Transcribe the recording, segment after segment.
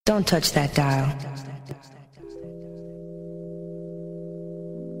Don't touch that dial.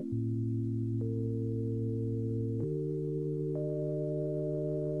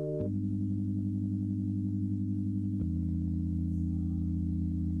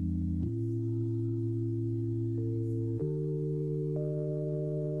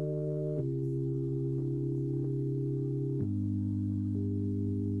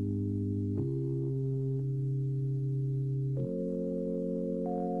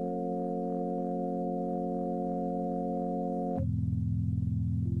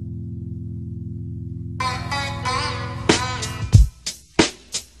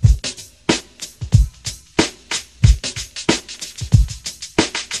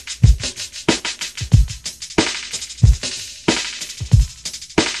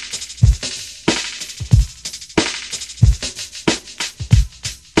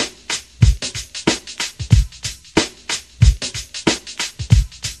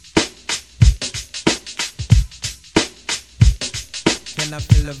 Can I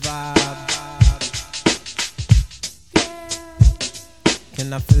feel the vibe?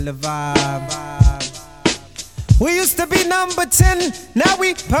 Can I feel the vibe? We used to be number 10, now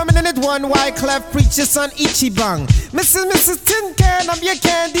we permanent at 1. Wyclef preacher son Ichibang. Mrs. Tin Can, I'm your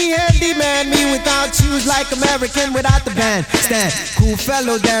candy handyman. Me without shoes like American without the band. Stand, cool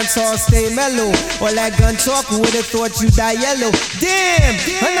fellow, dance all stay mellow. All that gun talk, who would've thought you die yellow? Damn,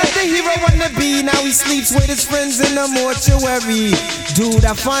 another hero wanna be. Now he sleeps with his friends in the mortuary. Dude,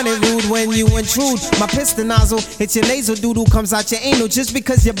 I find it rude when you intrude. My piston nozzle hits your nasal, doodle comes out your anal just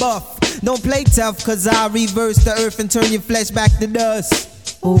because you're buff. Don't play tough, cause I reverse the earth and turn your flesh back to dust.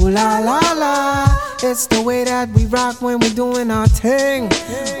 Ooh la la la, it's the way that we rock when we're doing our thing.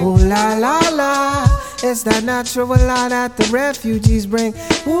 Ooh la la la, it's that natural law that the refugees bring.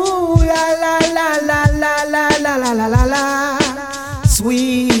 Ooh la la la la la la la la la la la.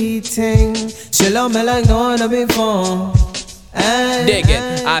 Sweet thing, shalom me like no one before. Dig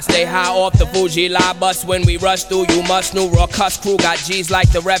it, I stay high off the Fugees lie bus when we rush through. You must know raw cuss crew got G's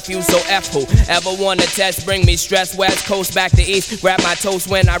like the refuse, so F who ever wanna test, bring me stress. West coast back to east, grab my toast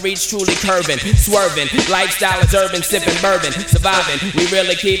when I reach truly curving, swerving. Lifestyle is urban, sipping bourbon, surviving. We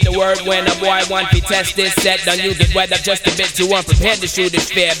really keep the word when a boy want to test this set. Done you get wet up just a bit too unprepared to shoot this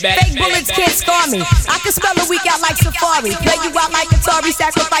fair bet. Fake bullets can't scar me. I can spell a week out like Safari. Play you out like Atari,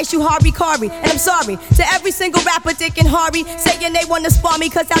 sacrifice you Harvey Kari. And I'm sorry to every single rapper thinking Harvey, saying they wanna spar me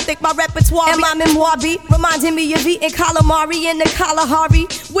cause I think my repertoire and my memoir be reminding me of eating calamari in the Kalahari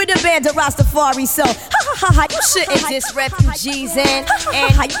with a band of Rastafari. So ha ha ha ha, you shouldn't diss refugees and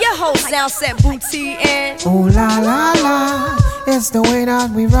your whole sound set booty in. Ooh la la la, it's the way that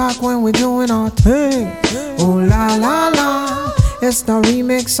we rock when we're doing our thing. Ooh la la la, it's the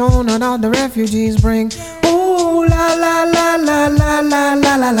remix on and all the refugees bring. Ooh la la la la la la la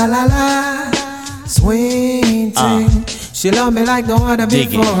la la la la. Sweet thing, she love me like no other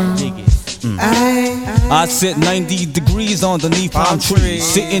before. I sit 90 degrees underneath palm trees,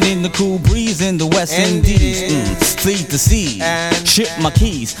 sitting in the cool breeze in the West Indies. Fleet the sea, ship my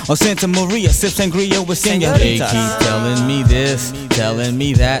keys on Santa Maria, sip sangria with senoritas. They keep telling me this, telling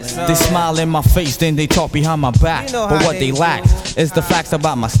me that. They smile in my face, then they talk behind my back. But what they lack is the facts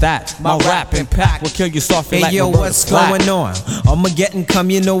about my stats. My rap impact will kill you softly like yo, what's going on? I'ma get and come,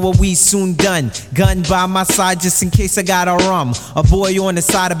 you know what we soon done. Gun by my side just in case I got a rum. A boy on the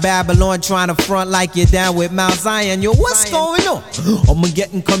side of Babylon trying to front like you're down with Mount Zion. Yo, what's going on? I'ma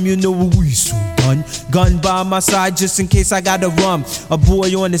get and come, you know what we soon done. Gun by my side just in case I got a rum. A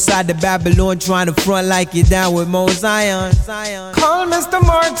boy on the side of Babylon trying to front like you're down with Mount Zion. Call Mr.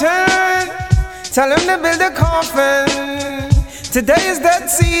 Martin, tell him to build a coffin. Today is that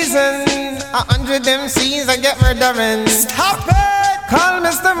season, 100 MCs I get murdering. Stop it! Call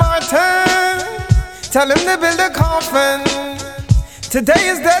Mr. Martin, tell him to build a coffin. Today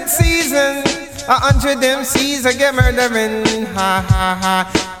is that season, 100 MCs I get murdering. Ha ha ha.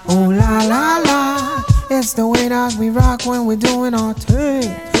 Ooh la la la, it's the way that we rock when we're doing our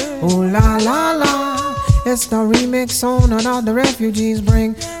thing. Ooh la la la, it's the remix on and all the refugees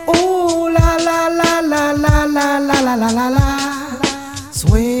bring. Ooh la la la la la la la la la la la.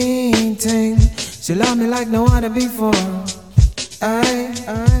 Sweet thing, she love me like no other before. I.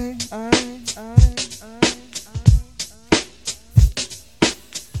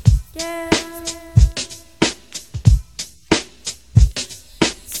 Yeah.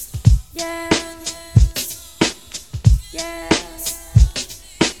 Yeah.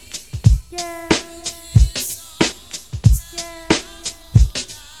 Yeah.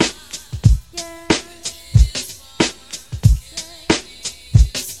 Yeah.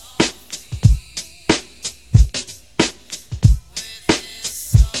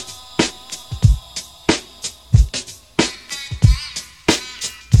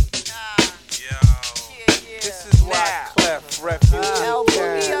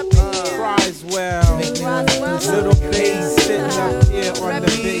 here on the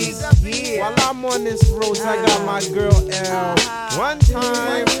bass. While I'm on this road, I got my girl L. One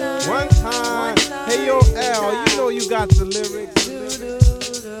time. Hey yo L, you know you got the lyrics.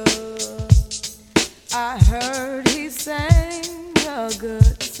 I heard he sang a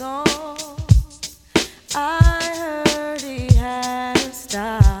good song. I heard he had a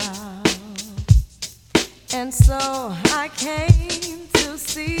style. And so I came to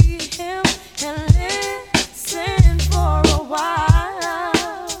see him and listen for a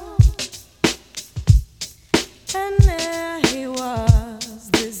while. And there he was,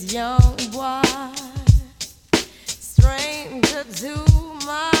 this young boy, stranger to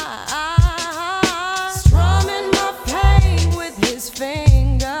my eyes, strumming my pain with his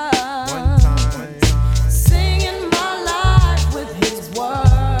fingers. One time. Singing my life with his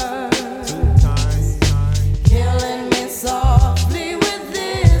words. 2 times. Killing me softly with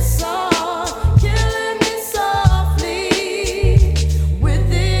this song. Killing me softly with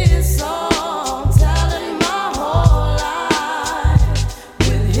this song. Telling my whole life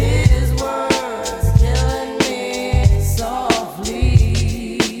with his words. Killing me softly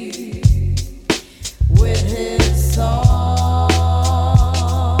with his song.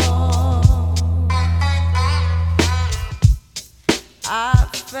 I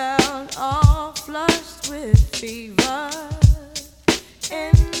felt all flushed with fever,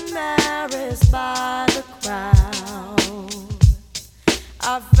 embarrassed by the crowd.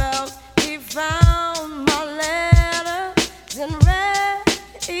 I felt he found my letters and read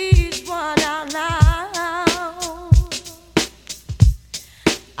each one out loud.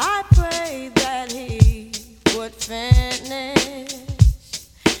 I prayed that he would finish,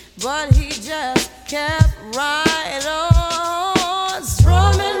 but he just kept right on,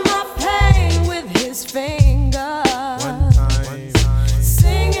 strumming my pain with his fingers. One time.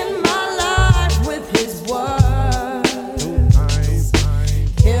 Singing my life with his words. 2 times.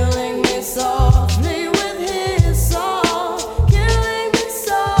 Killing me softly with his song. Killing me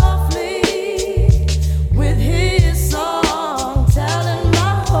softly with his song. Telling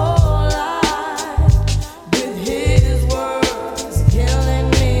my whole life with his words. Killing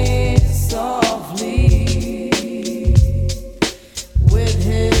me softly with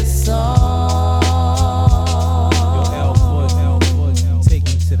his song. Yo, L foot, take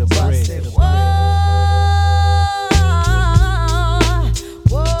me to the bridge. Whoa,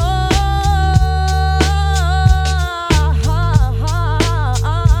 whoa,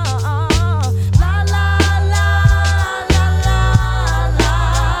 la la la la la,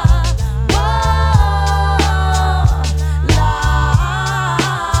 whoa,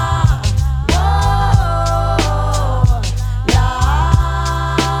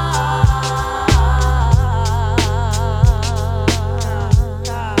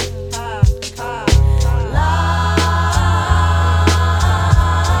 la,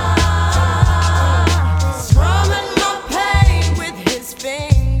 strumming my pain with his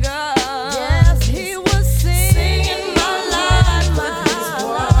fingers. Yes, he was singing my life with his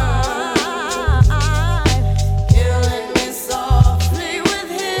words. Killing me softly with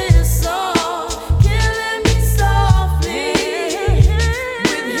his song. Killing me softly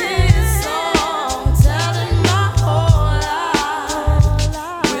with his song. Telling my whole life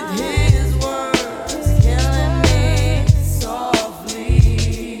with his words. Killing me softly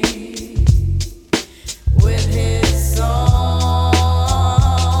with his song.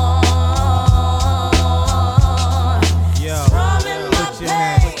 Yo, Strumming my put your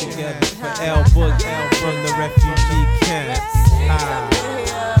hands pain. together for L Book L from the refugee camp.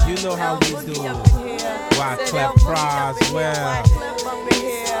 You know how we do. Why clap fries? Well,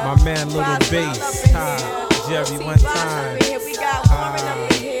 my man Little Bass. Jerry, one time.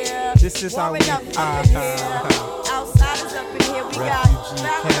 This is how we Outsiders up in here, we got Refugee Val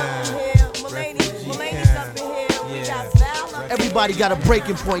up camp. in here, Refugee Mulaney's up camp. in here, we Yeah. got Val up in here. Everybody got a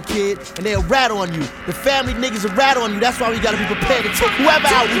breaking point, kid, and they'll rat on you. The family niggas will rat on you. That's why we gotta be prepared to take whoever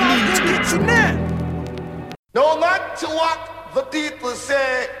out we need to. No matter what the people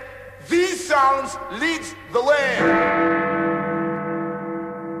say, these sounds leads the way.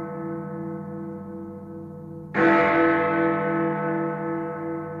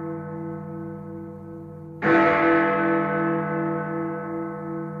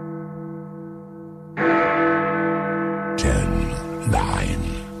 Ten,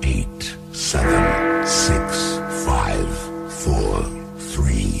 9, 8, 7, 6, 5, 4,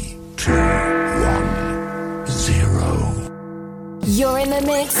 3, 2, 1, 0. You're in the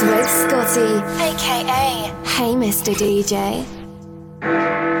mix with Scotty, aka Hey Mr. DJ.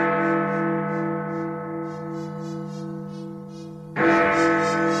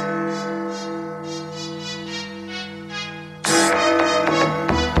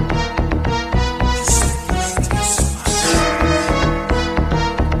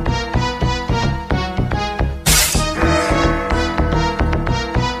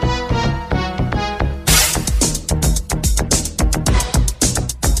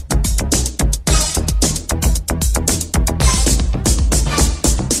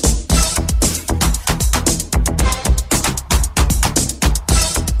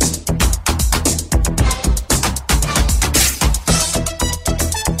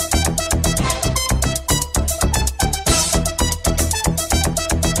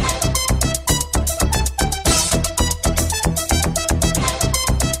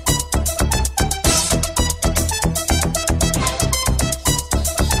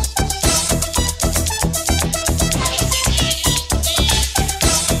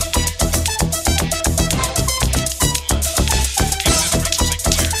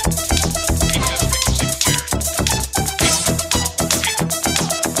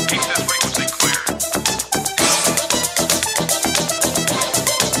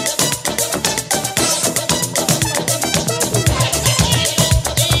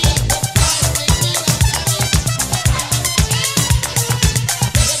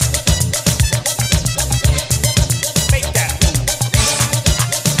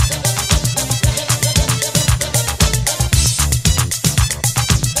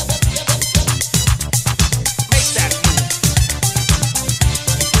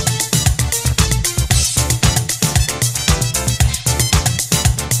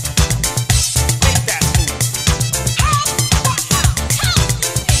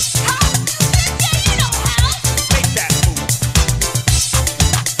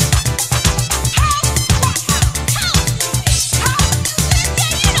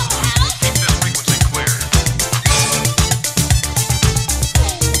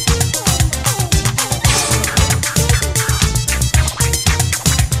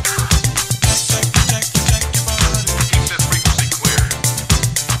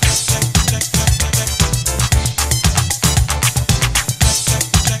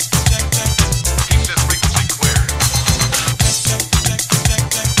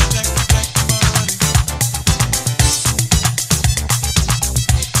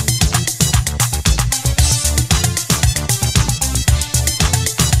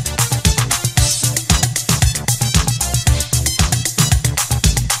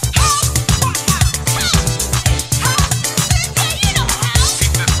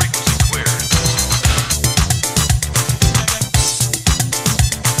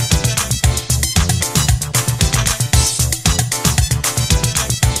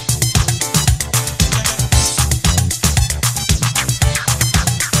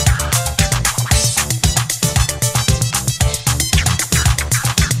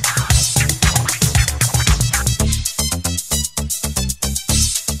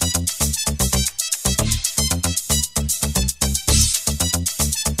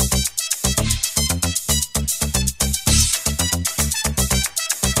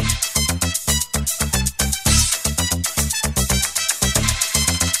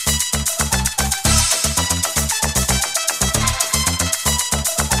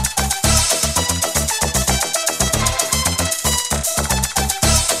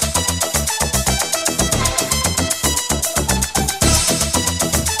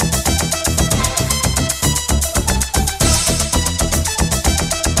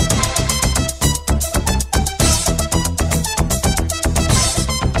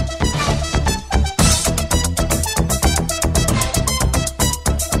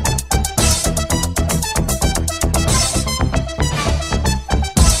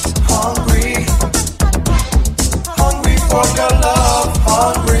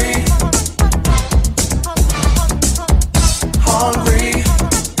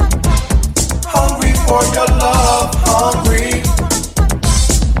 for your love, hungry.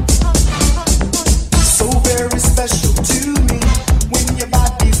 So very special to me when your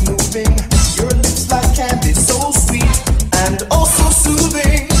body's moving. Your lips like candy, so sweet and oh so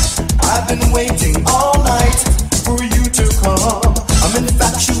soothing. I've been waiting all night for you to come. I'm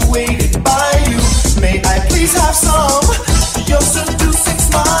infatuated by you. May I please have some? Your seducing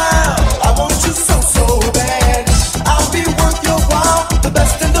smile, I want you so, so bad. I'll be worth your while, the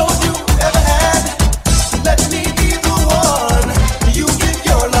best and all you ever had. Let me be the one you give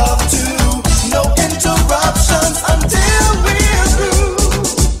your love to. No interruptions until we're through.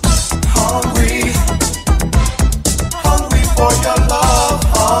 Hungry, hungry for your love,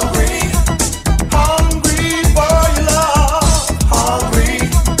 hungry. Hungry for your love, hungry.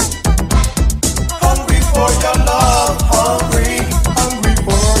 Hungry for your love, hungry. Hungry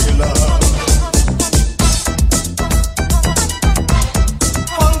for your love.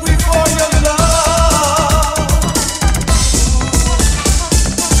 Hungry for your love.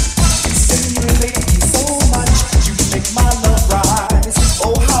 You stimulate me so much. You make my love rise.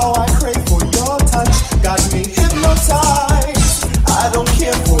 Oh, how I crave for your touch. Got me hypnotized. I don't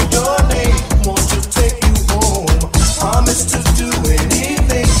care for your name. Want to take you home. Promise to do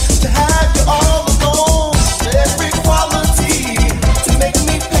anything to have you all alone. Every quality to make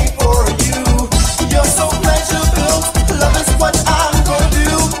me pay for you. You're so pleasure built. Love is what I'm gonna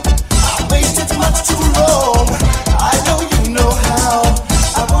do. I waited much too long. I know you know how.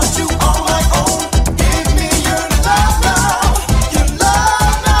 I want you on my own. Give me your love now. Your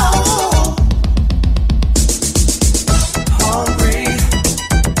love now. Hungry,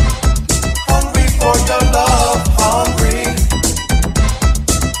 hungry for your love. Hungry,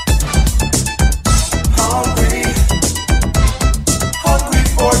 hungry, hungry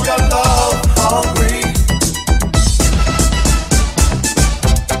for your love. Hungry.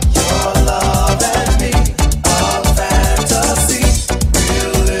 Your love and me, a fantasy.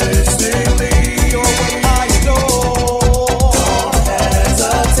 Realistically, you're what I adore. Don't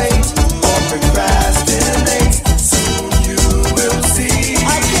hesitate or procrastinate. Soon you will see.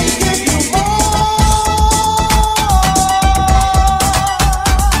 I can give you more.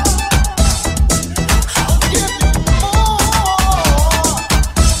 I'll give you more.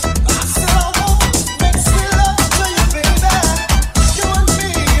 I said I want to make sweet love to you, baby. You and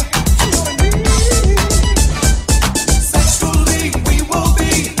me, you and me. Sexually, we will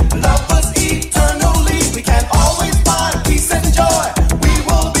be lovers eternally. We can always find peace and joy. We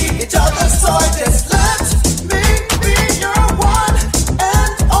will be each other's toy. Just let me be your one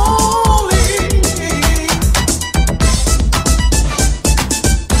and only.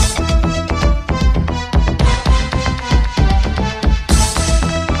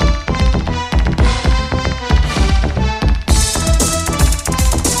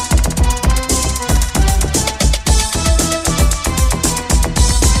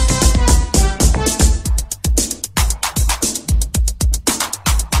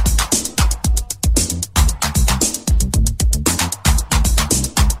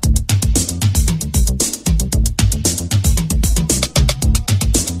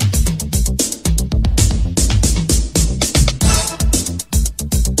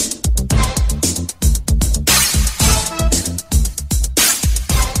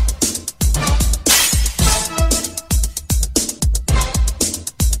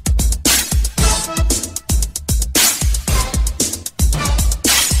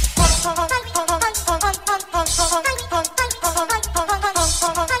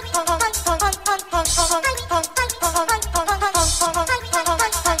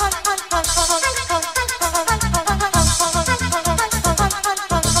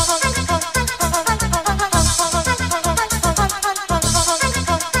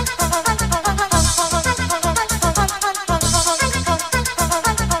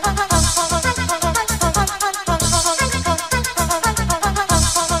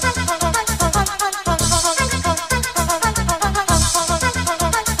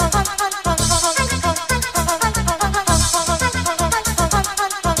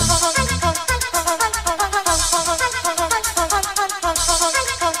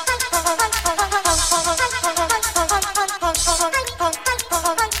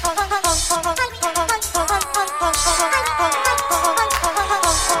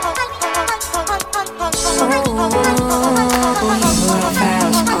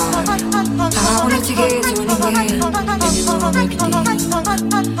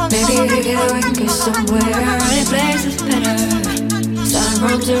 somewhere. Any place is better. Starting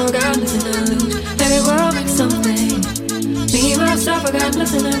from zero, got nothing to lose. Every world makes something. Me, myself, I got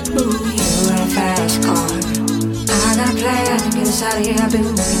nothing to prove. You got a fast car. I got a plan to get us out of here. I've been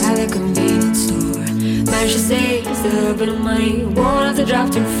working at a convenience store. Managed to save just a little bit of money. Won't have to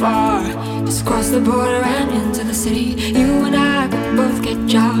drive too far. Just cross the border and into the city. You and I could both get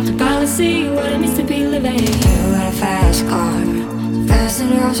jobs. Finally see what it means to be living. You got a fast car, so fast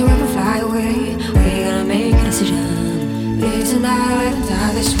enough so we can fly away. We gotta make a decision. Leave tonight or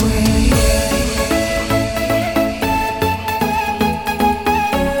die this way.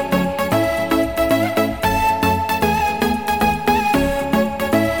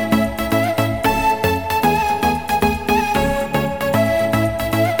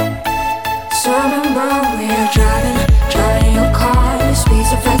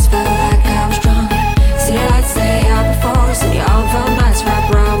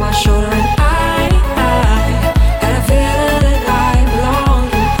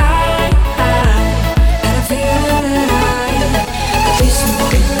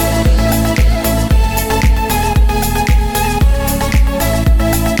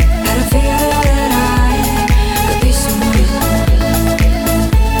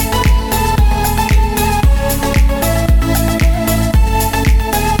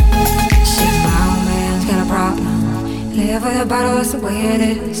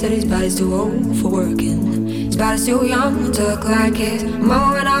 Said his body's too old for working. His body's too young to look like his.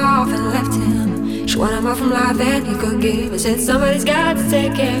 Mama went off and left him. She wanted more from life than he could give. I said somebody's got to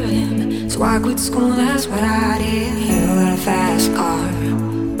take care of him. So I quit school, that's what I did. You got a fast car.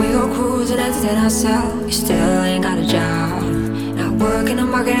 We go cruising, entertain ourselves. You still ain't got a job. Not working the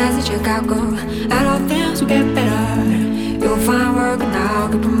market as a checkout girl. And all things will get better. You'll find work now,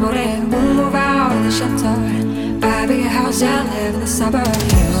 get promoted. We'll move out of the shelter. Buy a bigger house and live in the suburbs.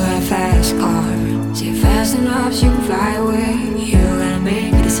 You got a fast car. See it fast enough so you can fly away. You gotta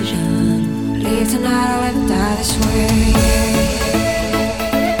make a decision. Leave tonight or let me die this way.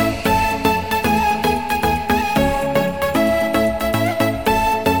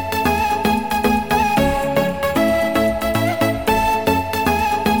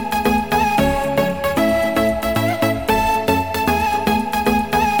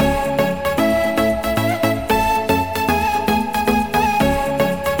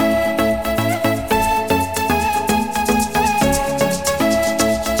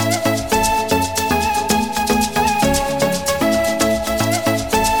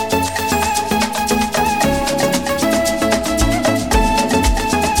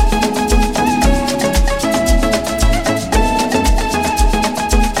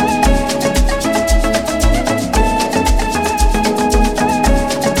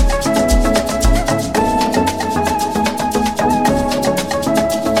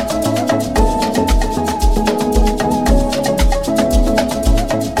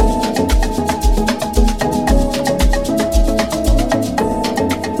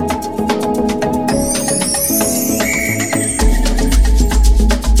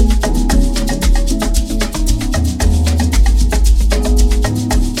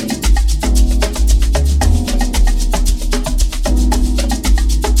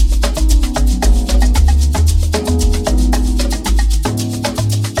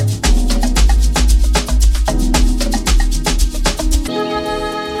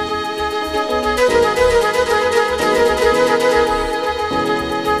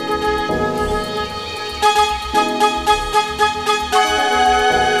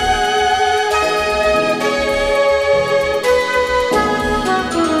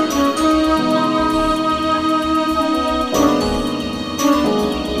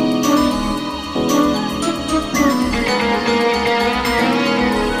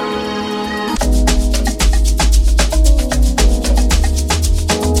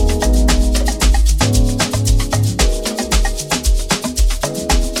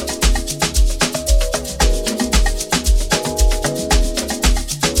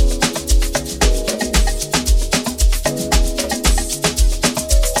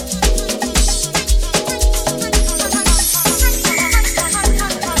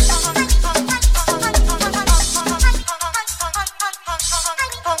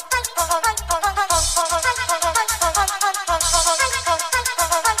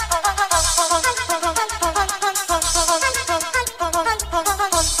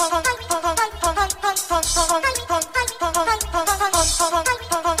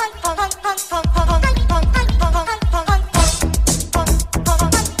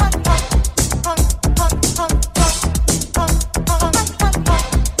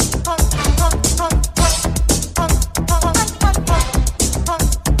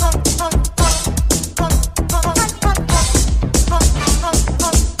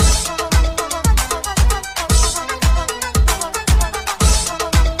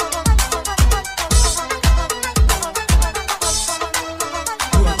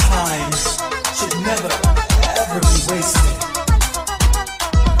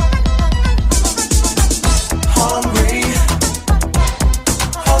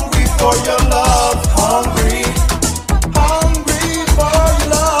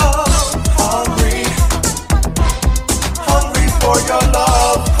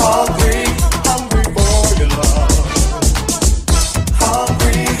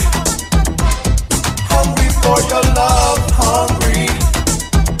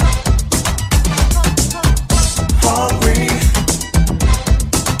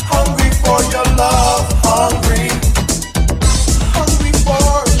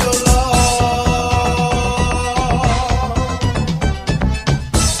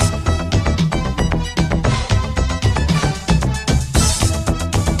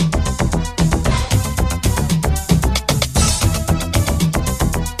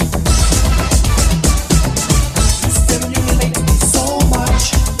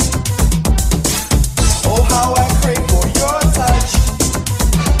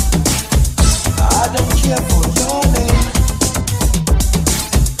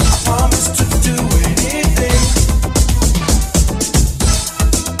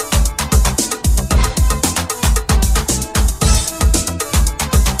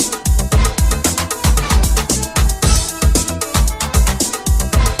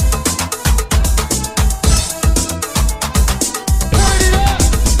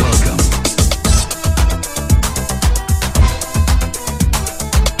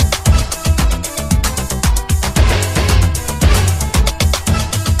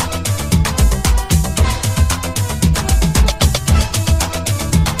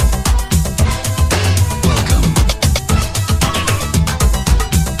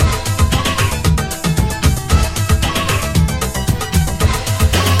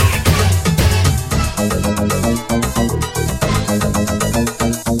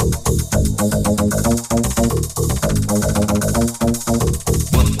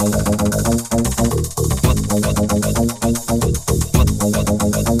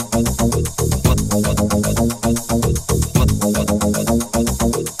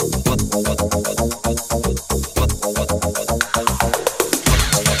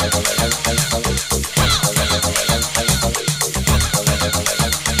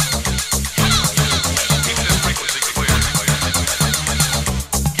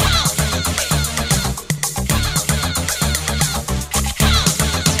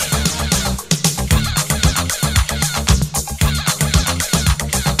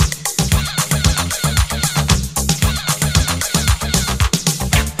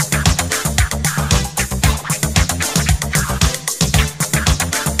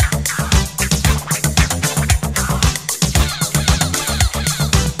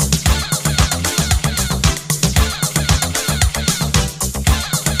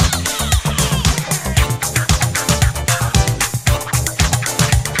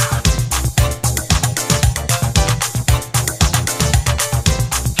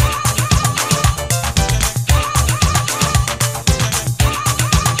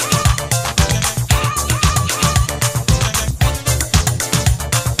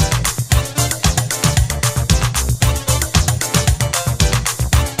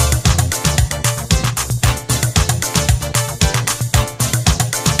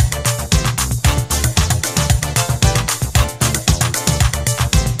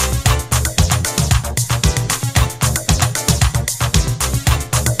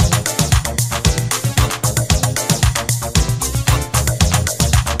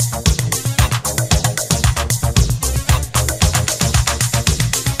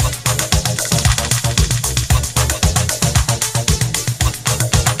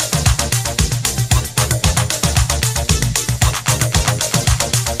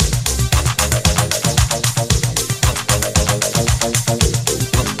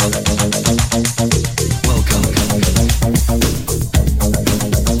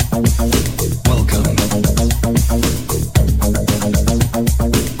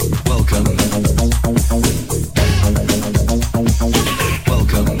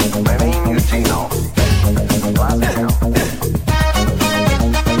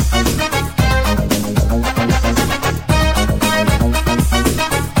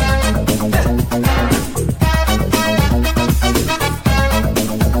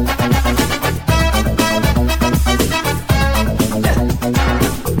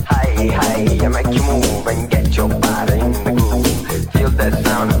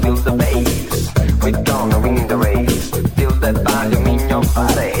 feel the bass. We're gonna win the race. Feel that volume in your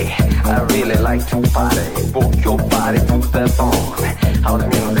body. I really like to party. Walk your body to the bone. House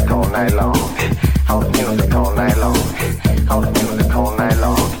music all night long. House music all night long. House music all night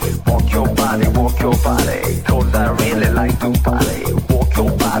long. Walk your body, cause I really like to party. Walk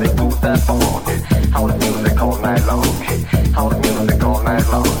your body to the bone. House music all night long. House music all night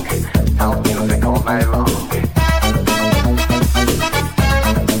long. House music all night long.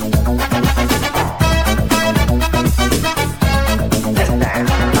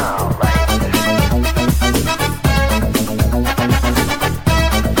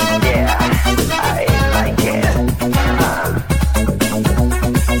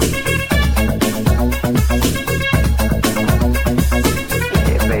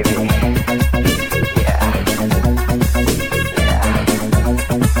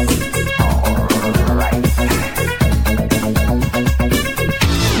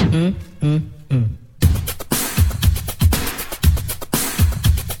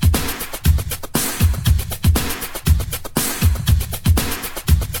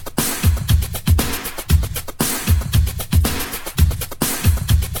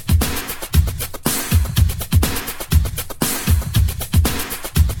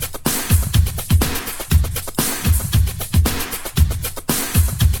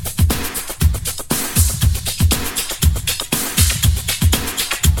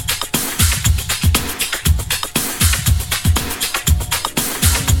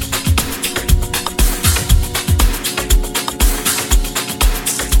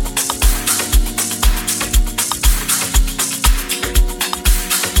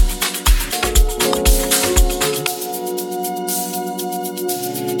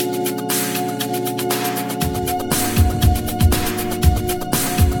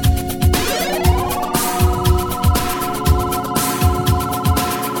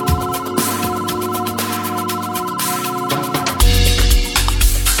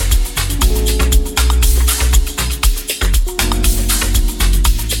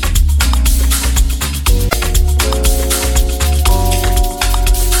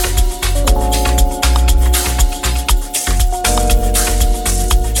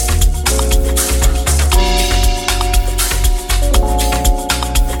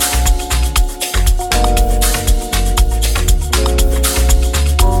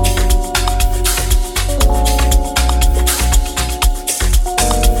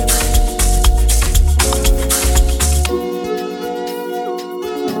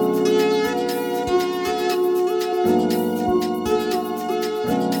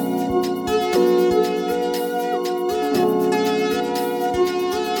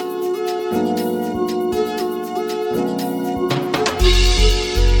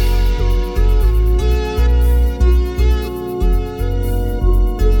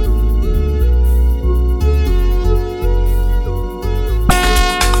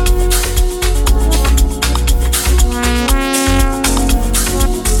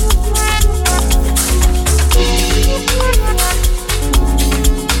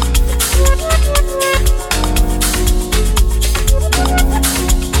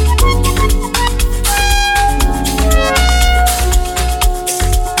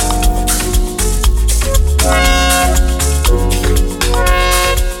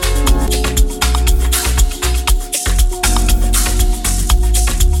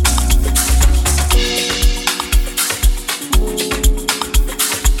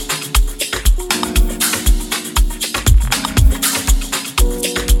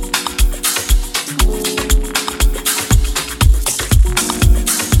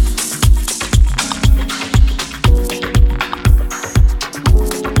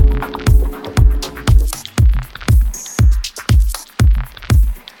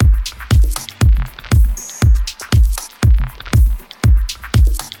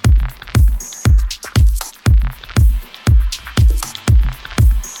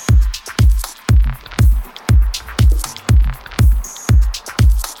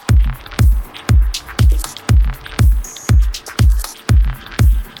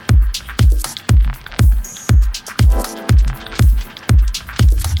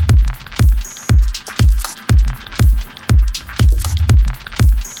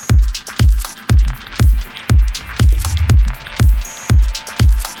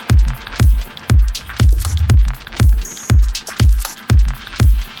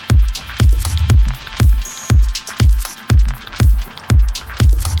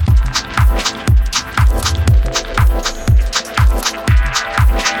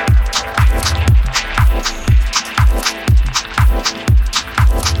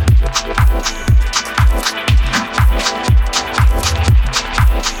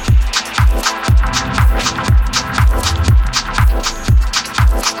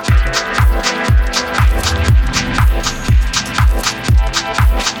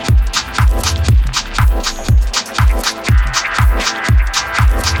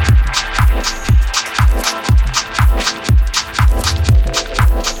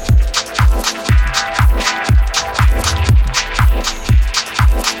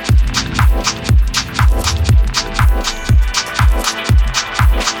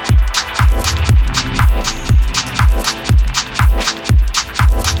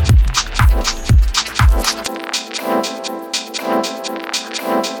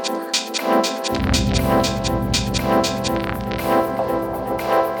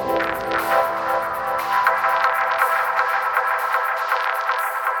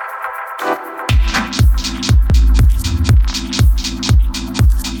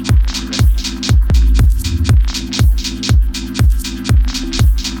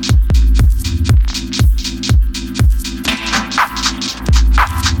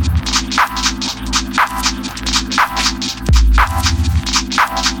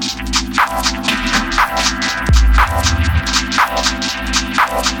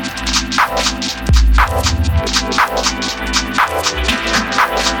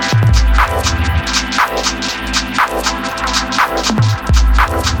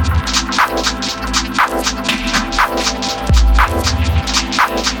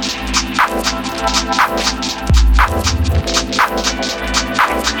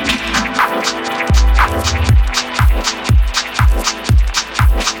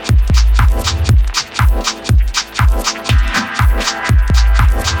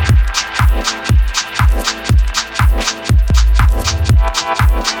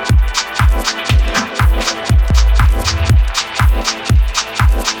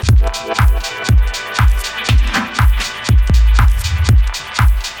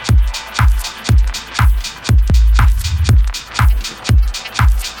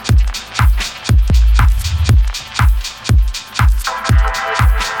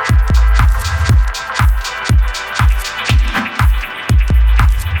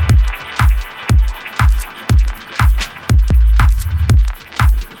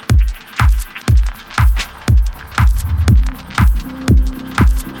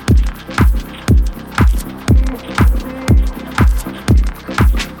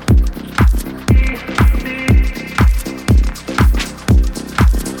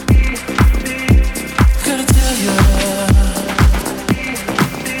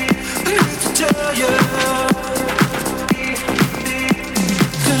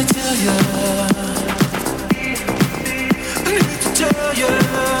 you, I need to tell you,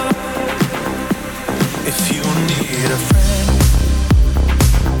 if you need a friend,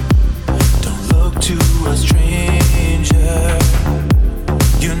 don't look to a stranger.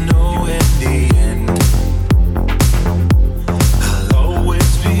 You know in the end, I'll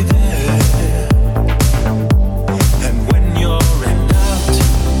always be there. And when you're in doubt,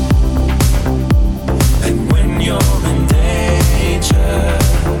 and when you're in danger,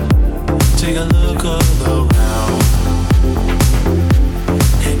 take a look all around,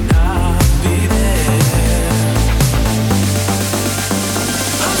 and I'll be there.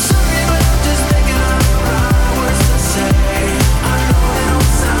 I'm sorry, but I'm just thinking out the right words to say. I know they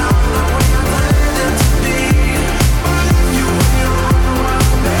don't sound the way I planned them to be, but if you wait around,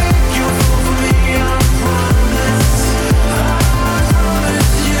 I'll make you fall for me. I promise you.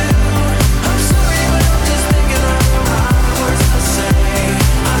 I'm sorry, but I'm just thinking out the right words to say.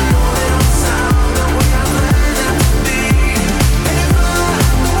 I know they don't sound the way I planned them to be, and if I have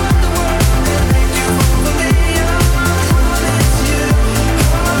to walk the world and make you fall for me, I promise you.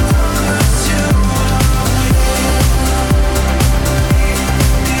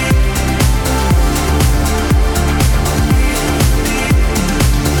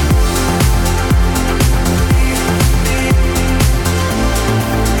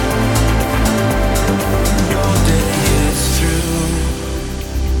 Your day is through,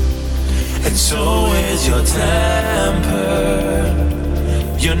 and so is your temper.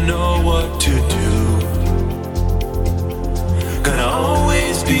 You know what to do. Gonna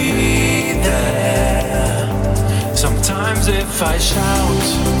always be there. Sometimes if I shout,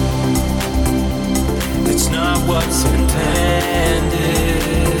 it's not what's intended.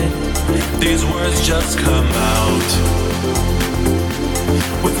 These words just come out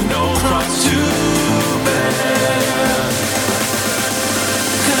with no cross to bear.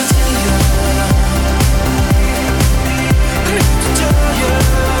 Gonna tell you, I need to tell you,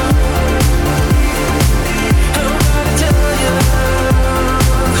 I'm gonna tell you.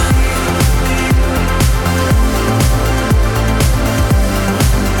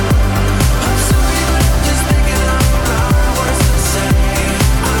 I'm sorry, but I'm just thinking out the right words to say.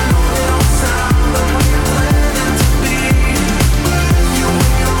 I know they don't sound the way I planned them to be, but if you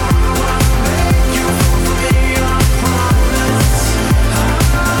wait around, I'll make you fall for me. I promise.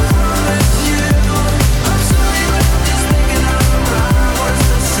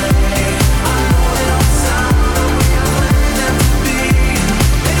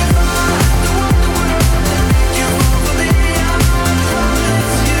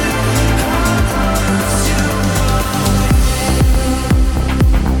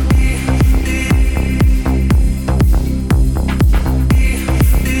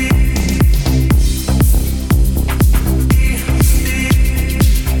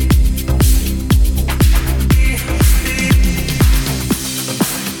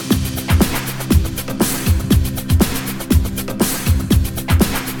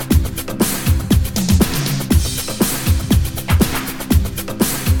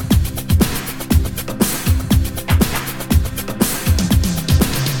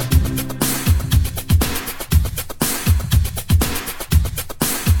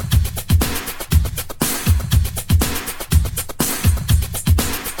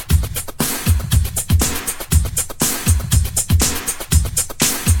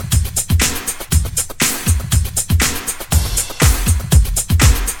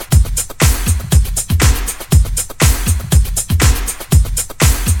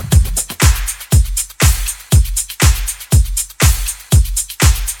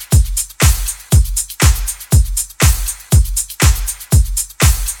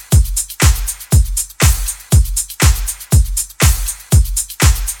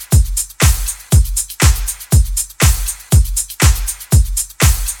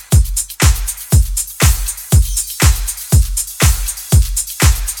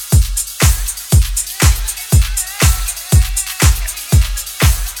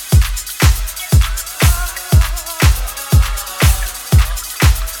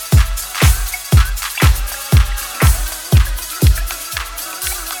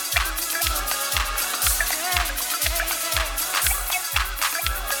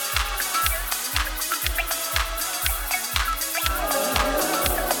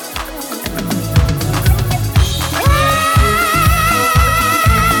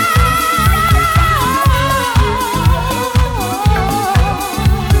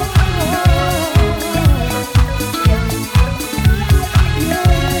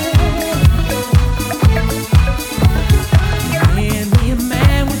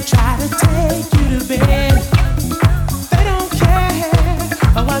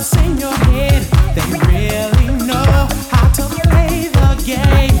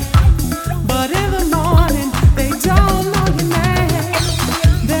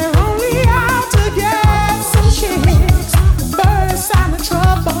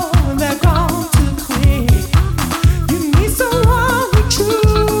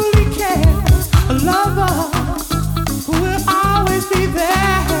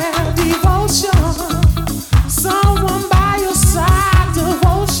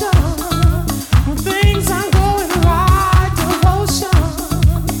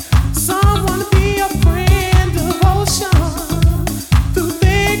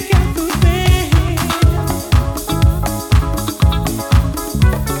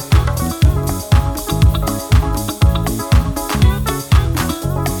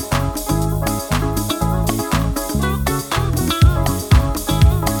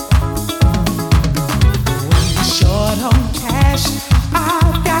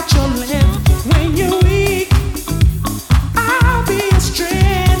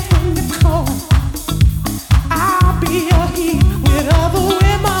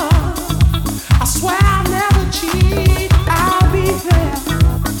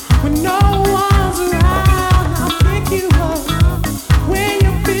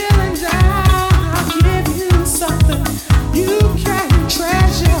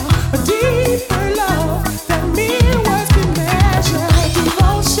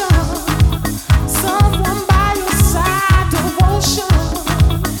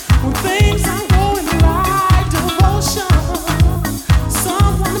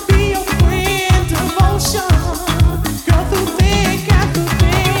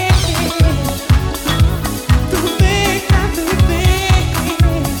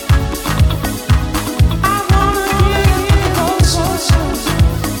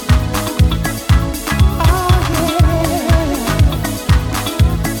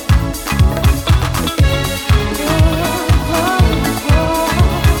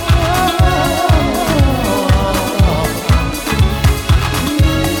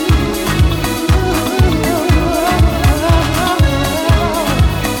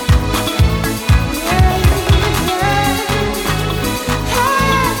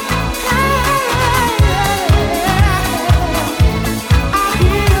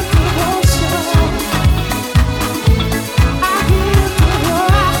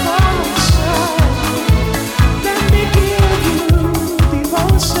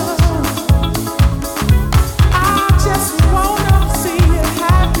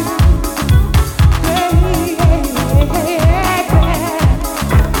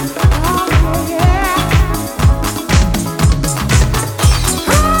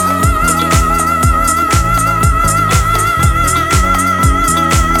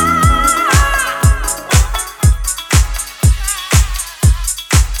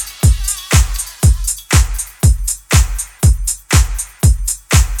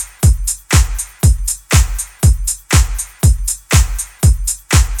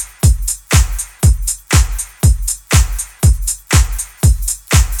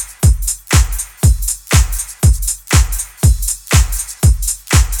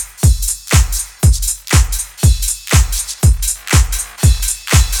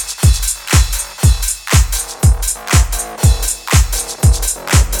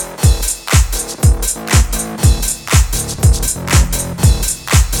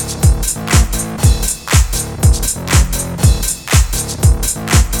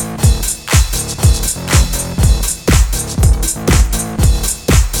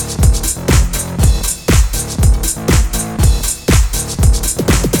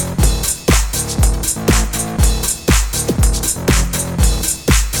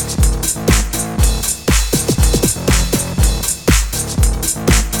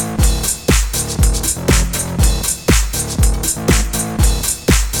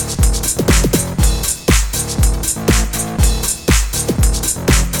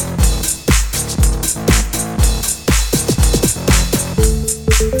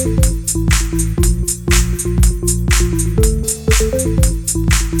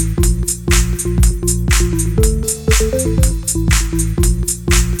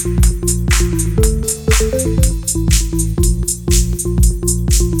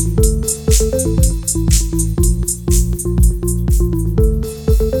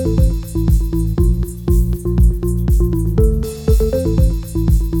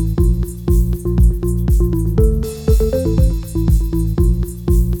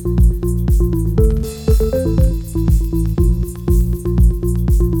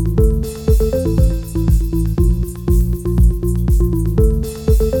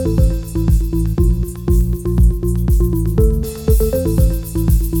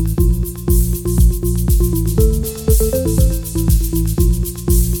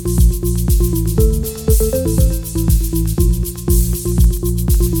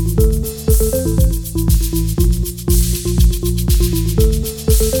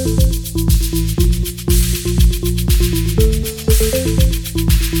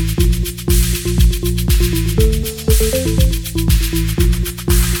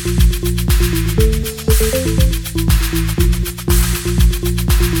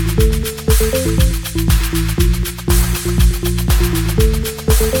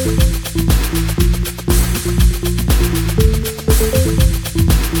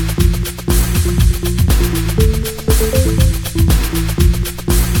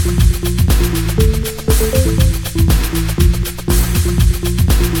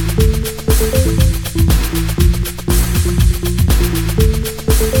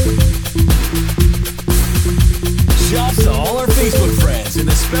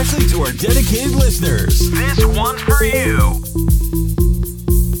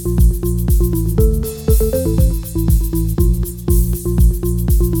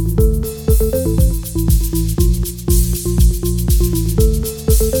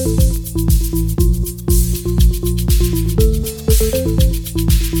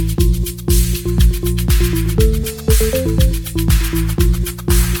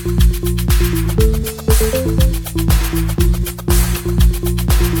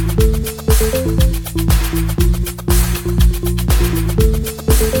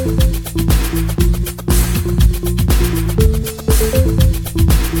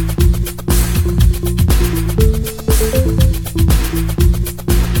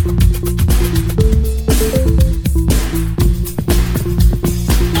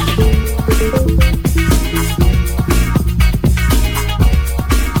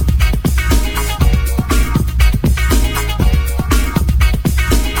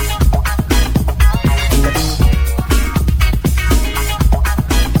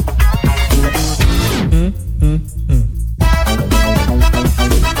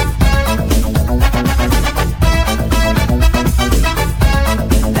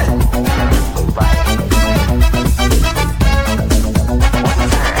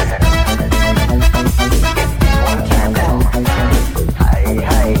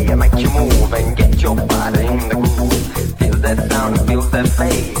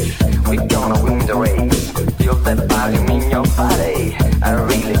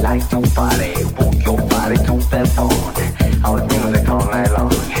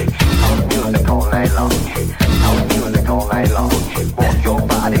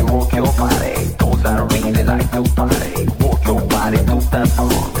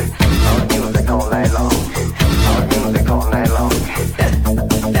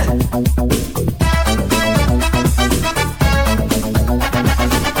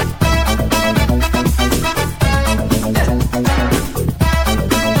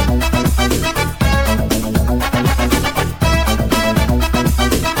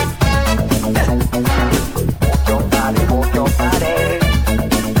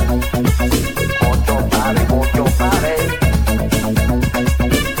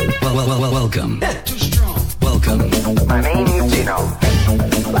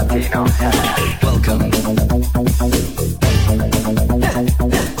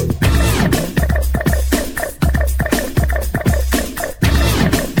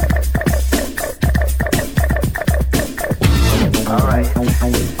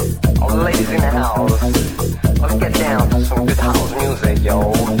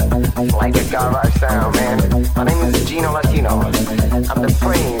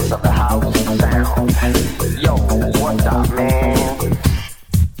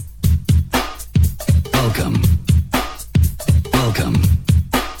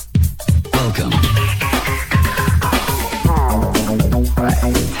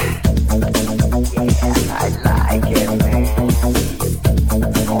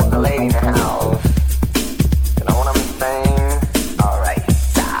 All right,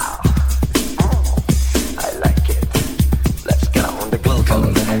 stop.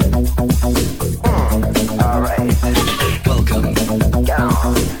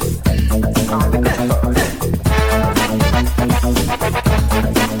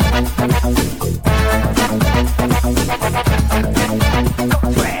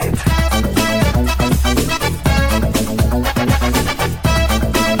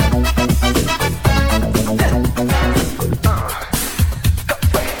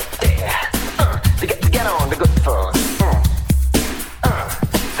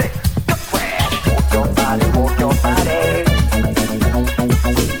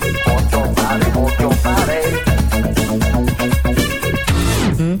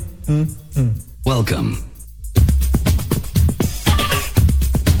 Welcome.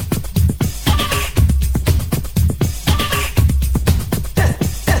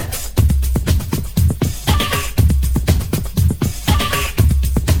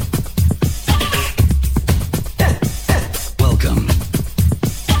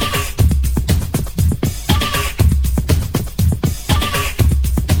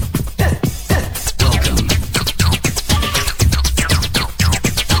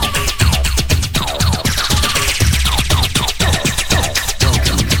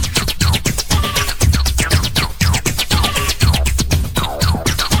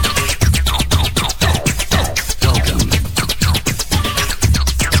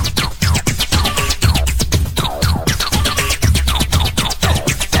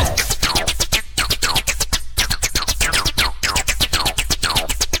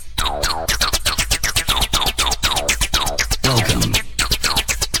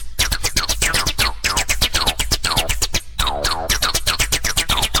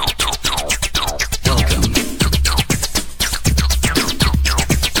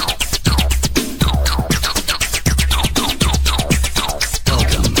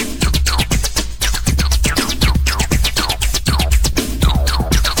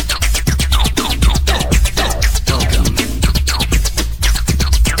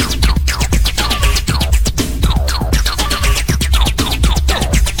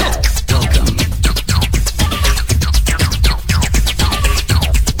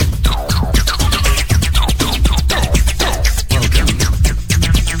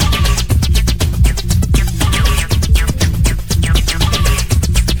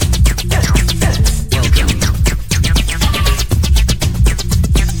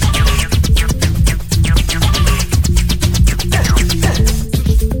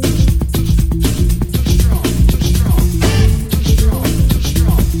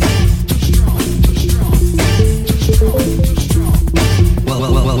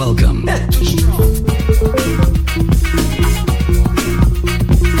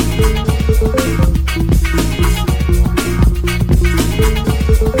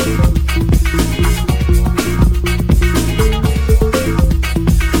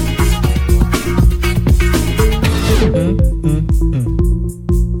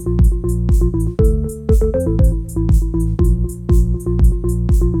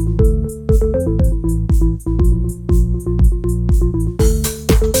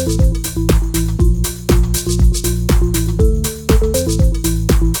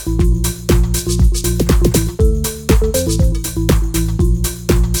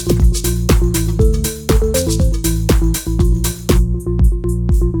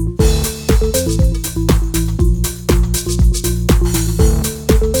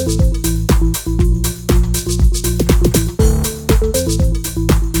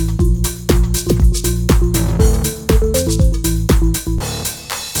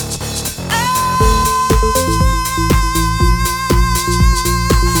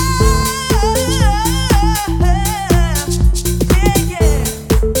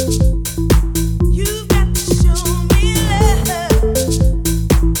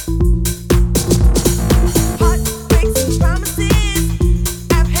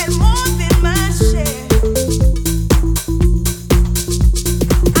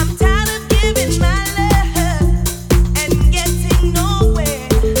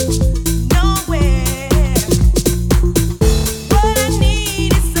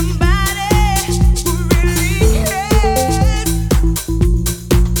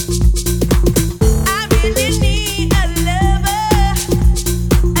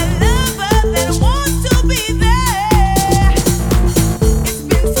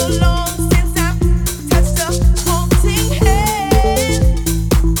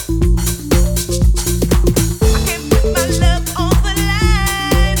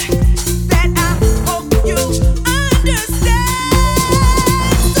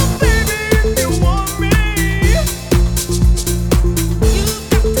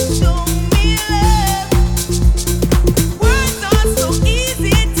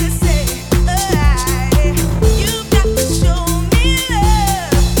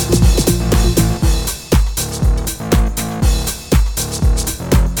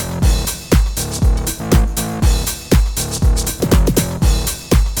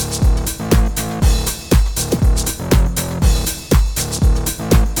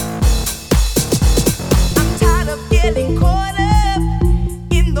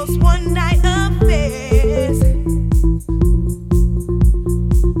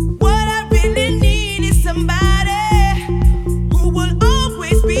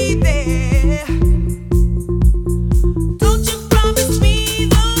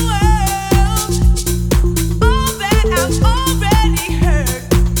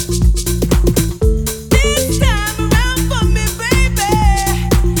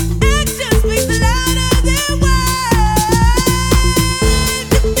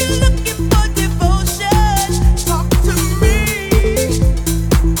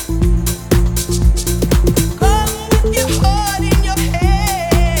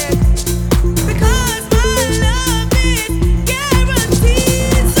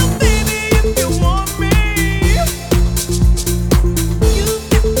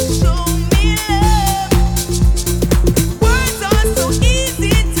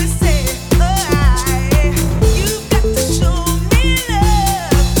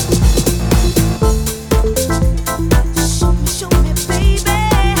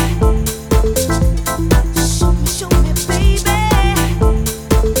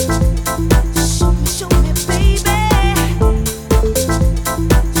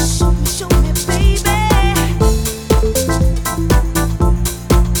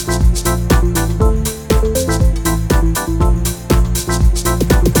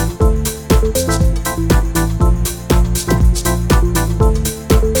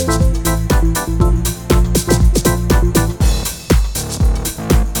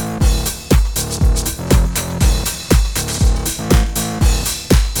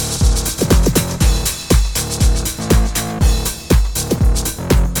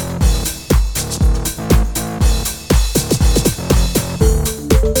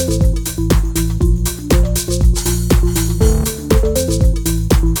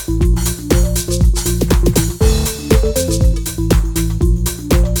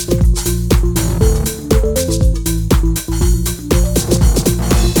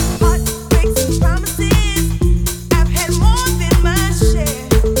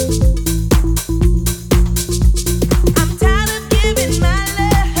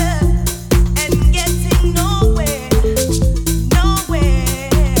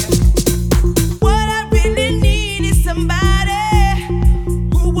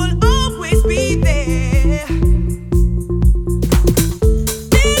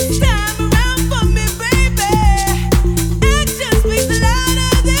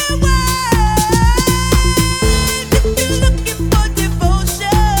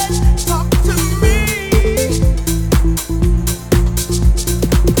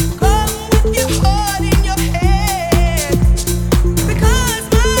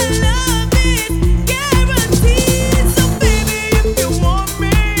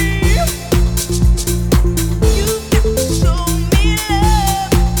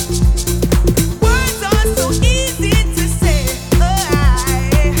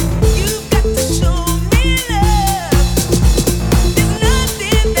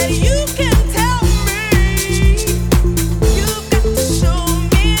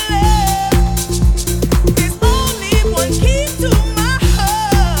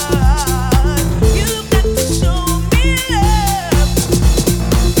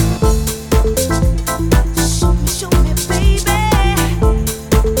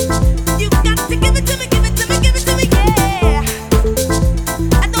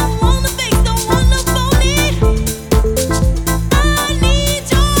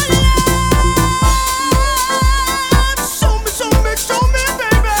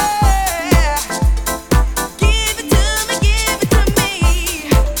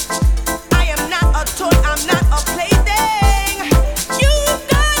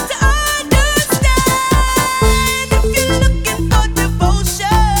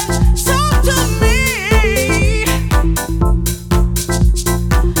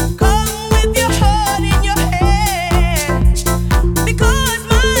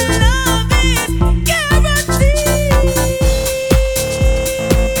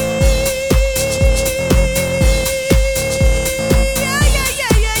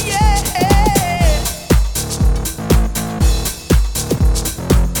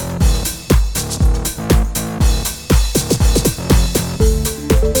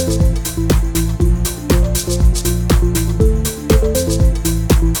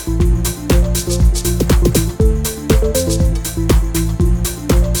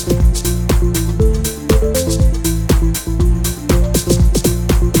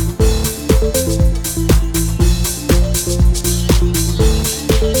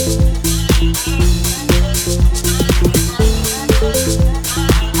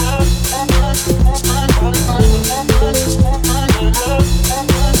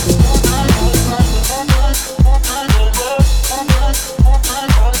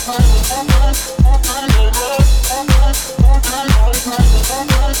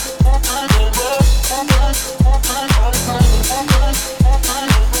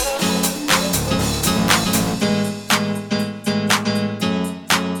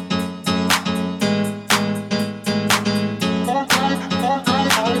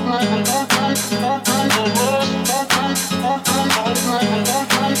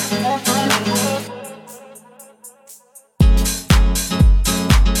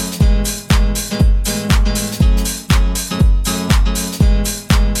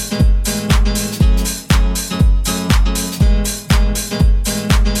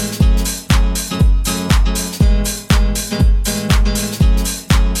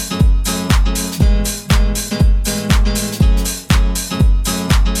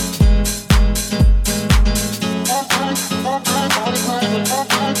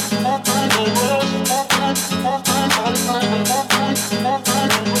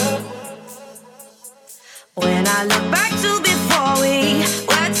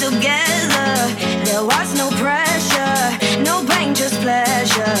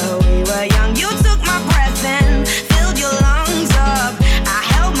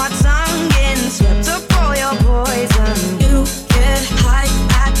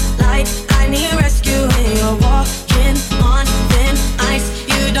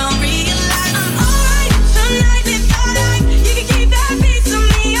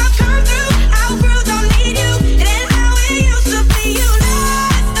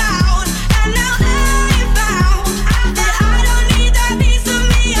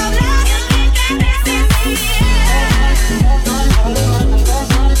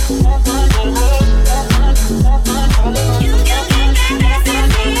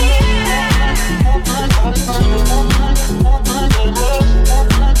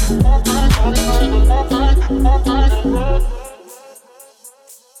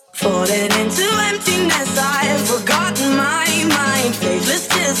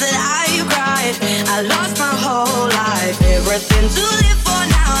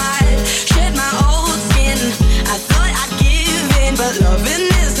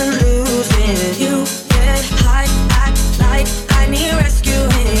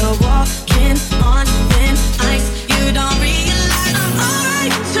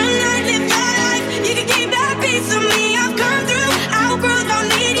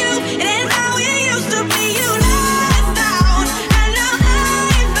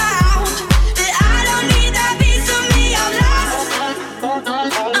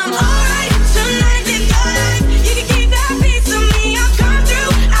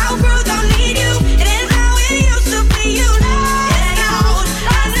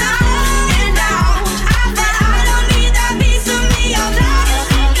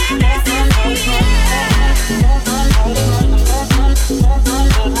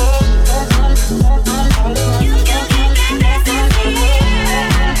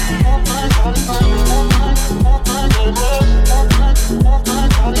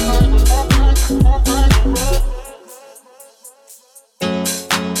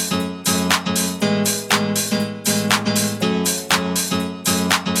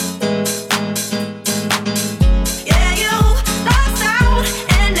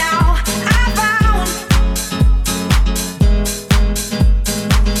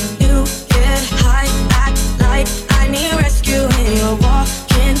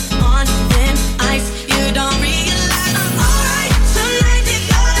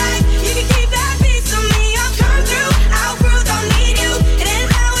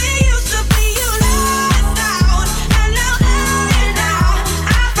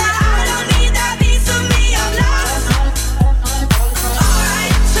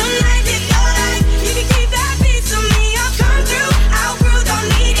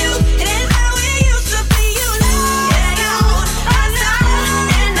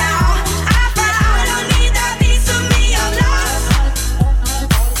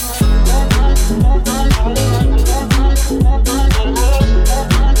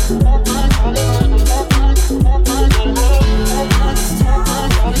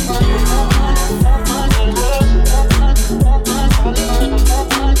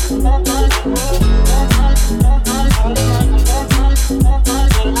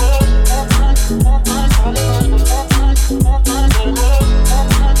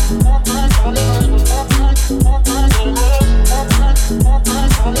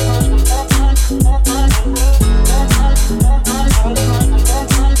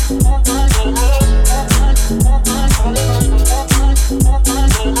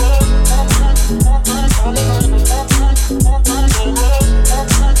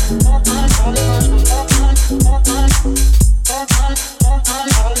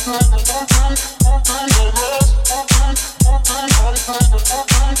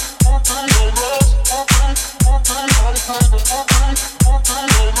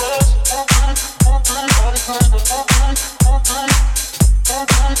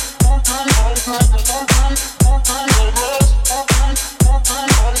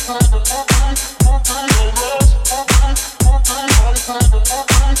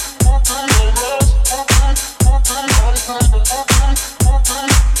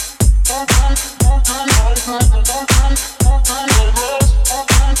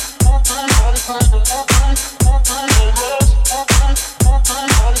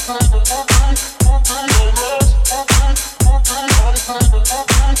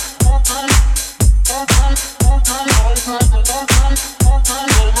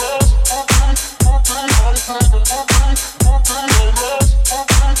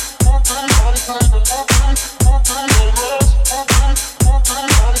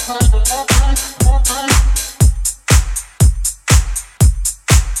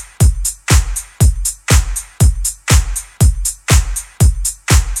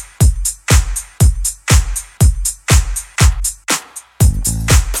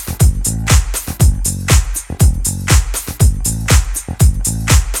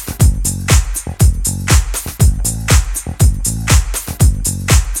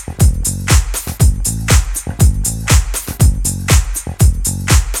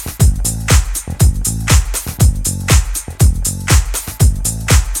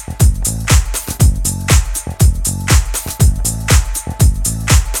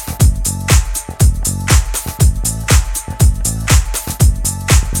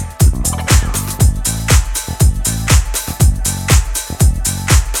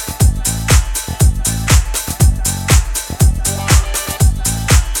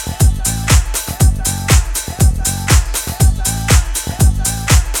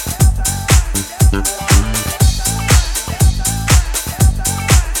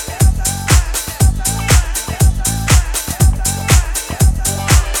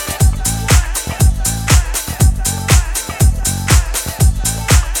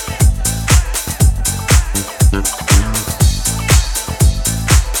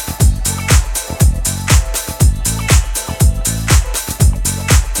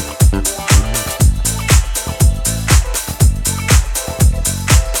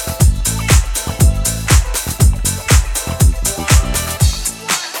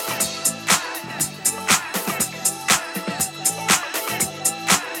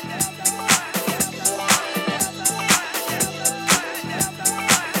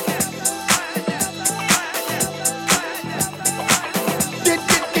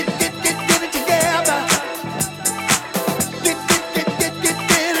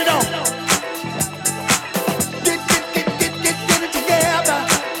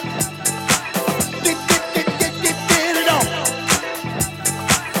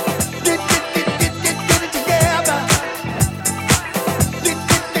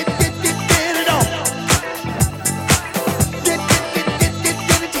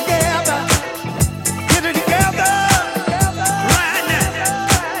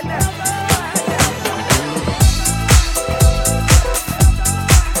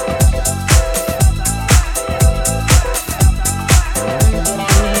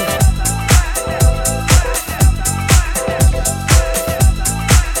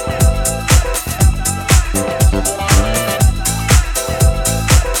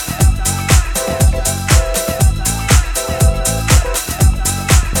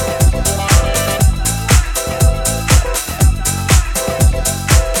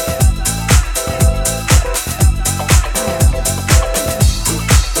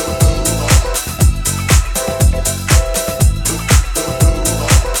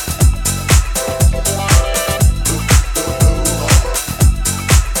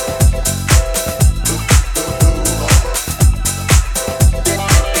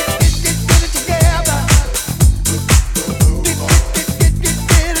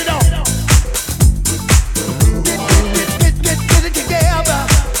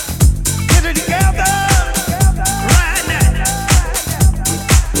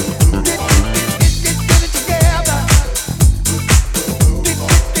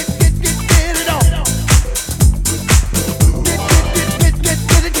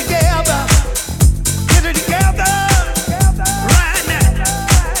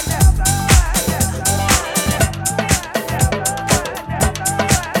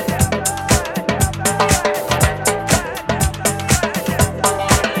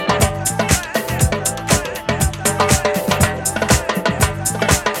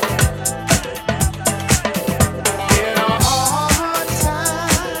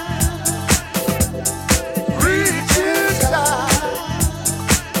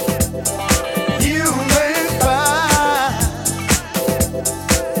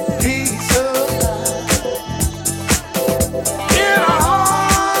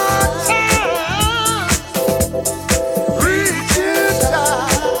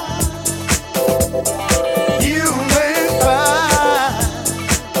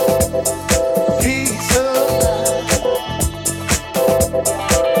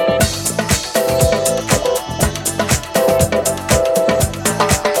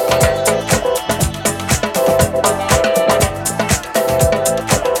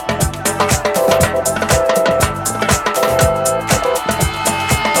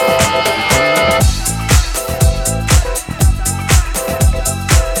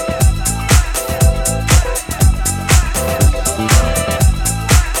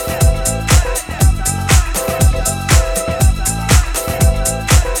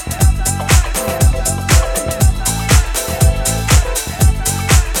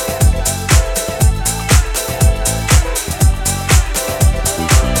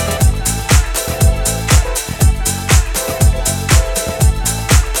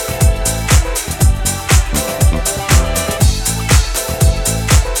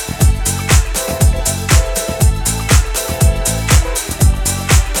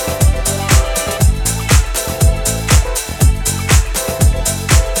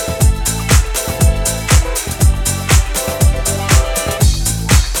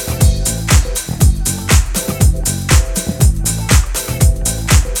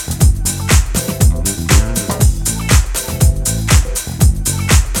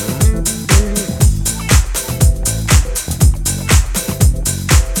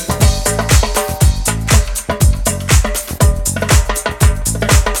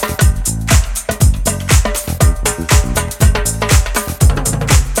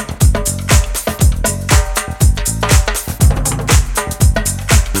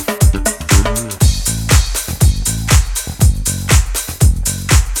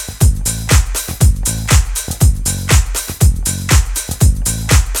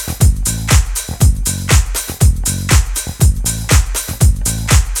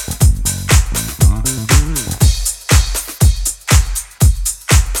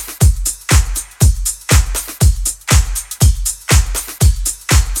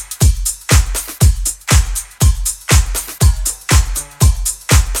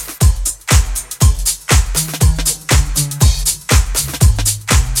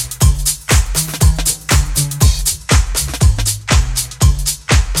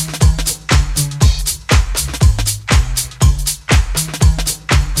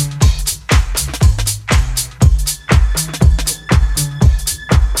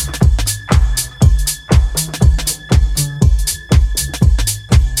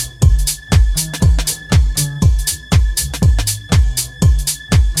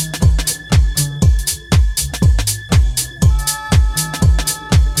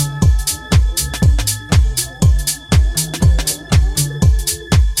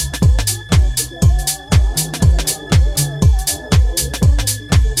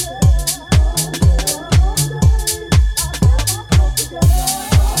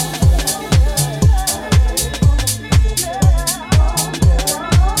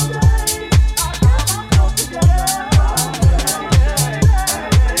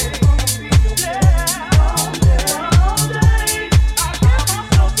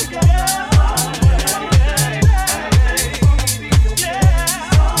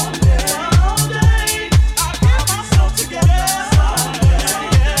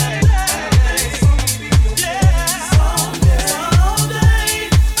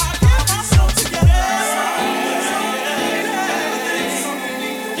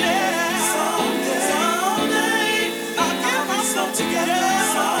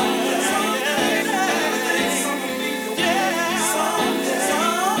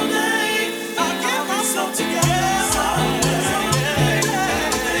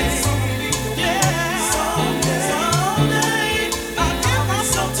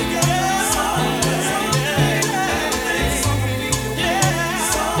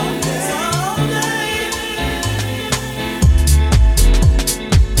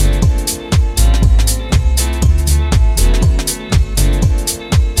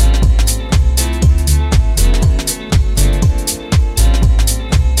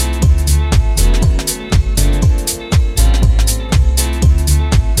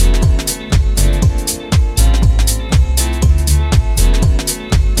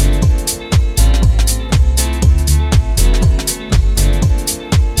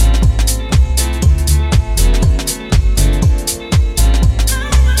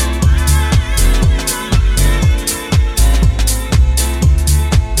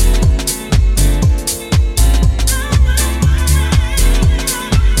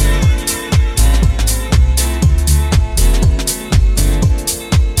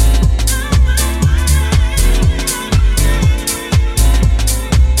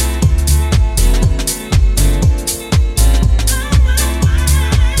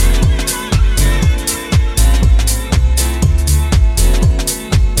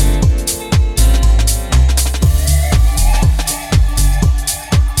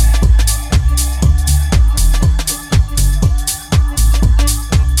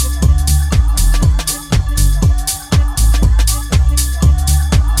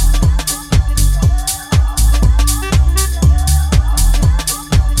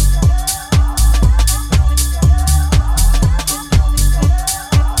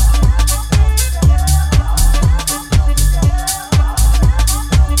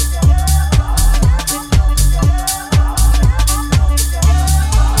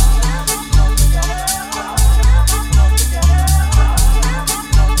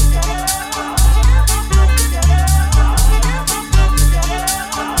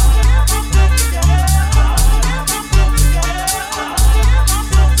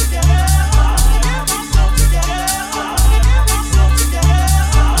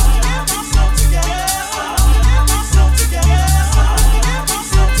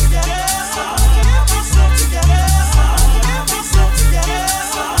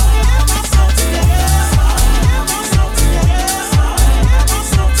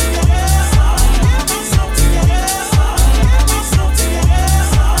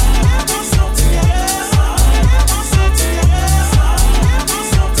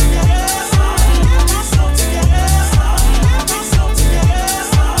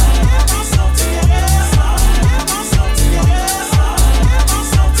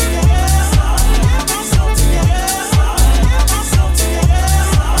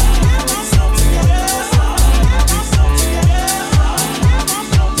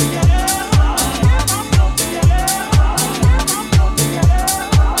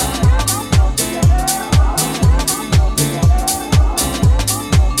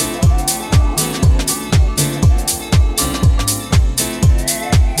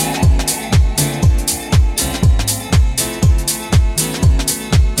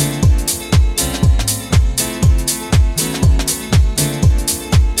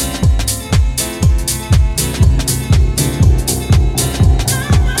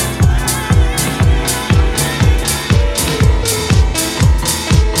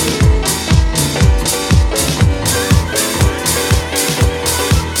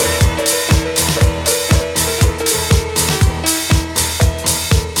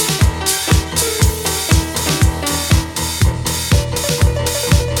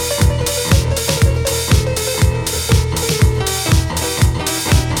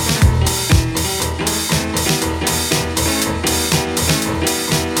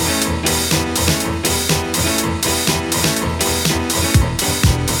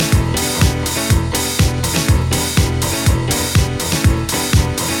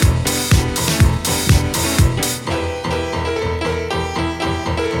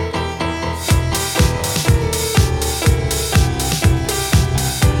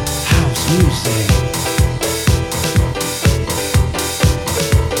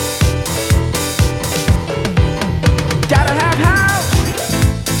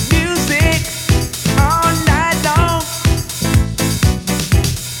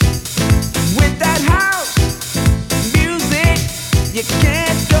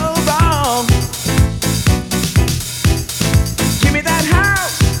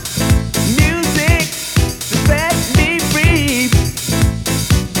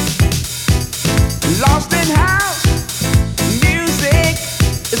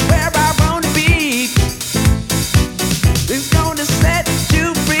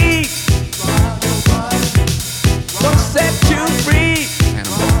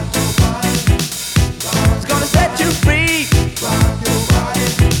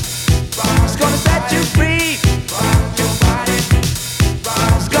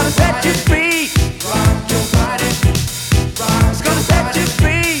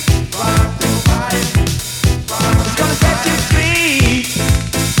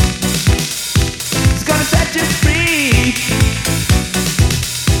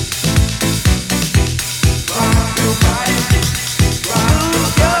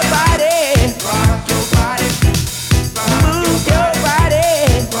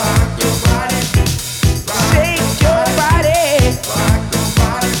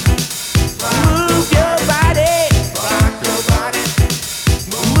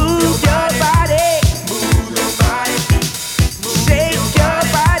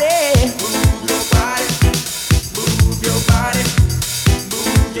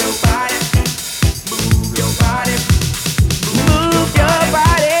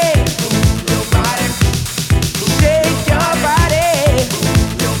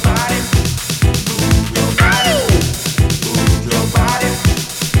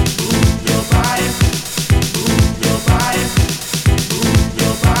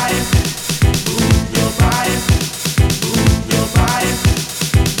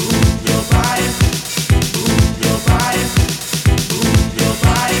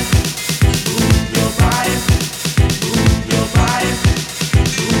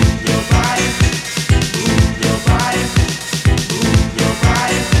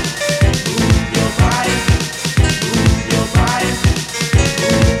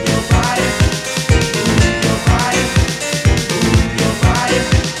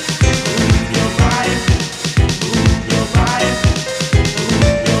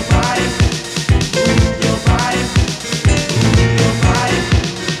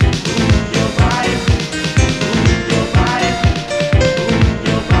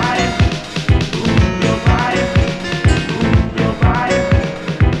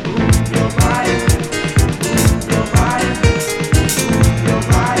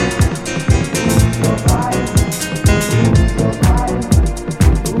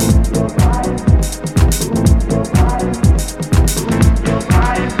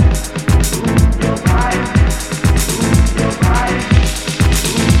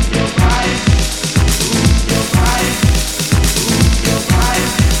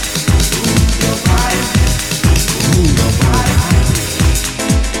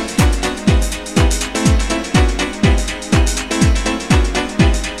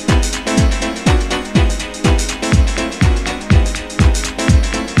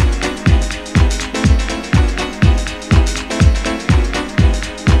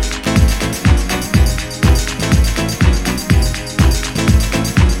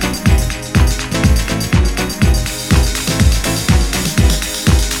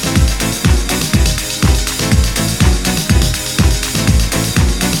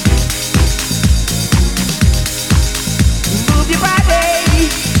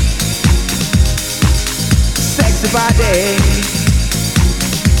 body.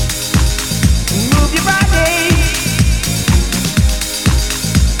 Move your body.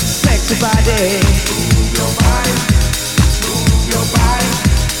 Sexy body. Move your body. Move your body.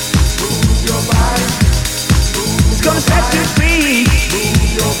 Move your body. It's gonna set you free.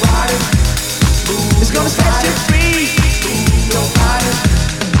 Move your body. It's gonna set you free. Move your body.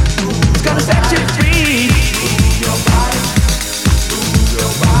 It's gonna set you free. Move your body. Move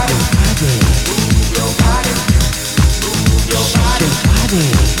your body. Move your body. Move your body.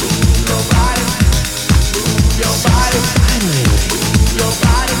 Move your body. Move your body. Move your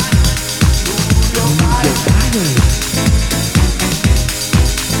body. Move your body.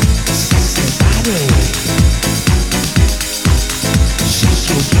 Sexy body. Shake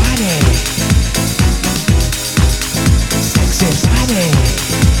your body. Sexy body.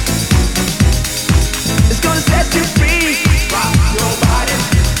 It's gonna set you free. Rock your body.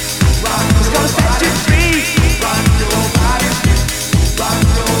 Rock It's gonna set you free. Rock your body. Rock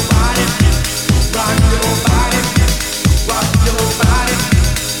your body. Rock your body. Rock your body.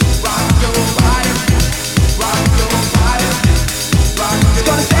 Rock your body. Rock your body. Rock It's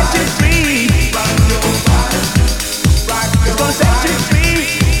gonna set you free. Rock your body. Rock It's gonna set you free.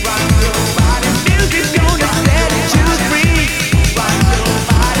 Rock your body. Music's gonna set you free. Rock your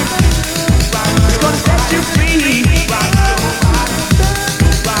body. Rock It's gonna set you free. rock your body.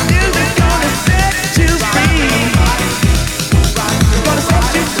 Music's gonna set you free. It's gonna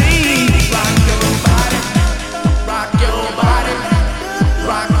set you free. Rock your body. Rock your body.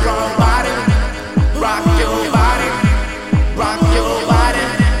 Rock your body. Rock your body. Rock your body.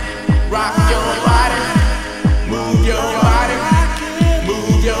 Rock your body. Move your body.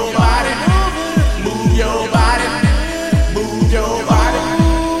 Move your body. Move your body. Move your body.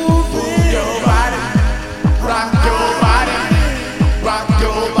 Move your body. Rock your body. Rock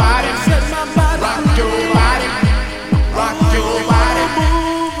your body. Rock your body. Rock your body.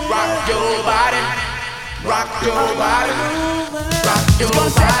 Rock your body. Rock your body. Rock your It's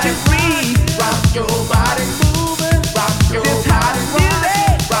gonna set you free. Rock your body. Rock your This body. house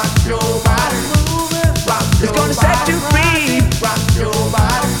music. Rock your body. Rock It's your gonna set you free. Rock your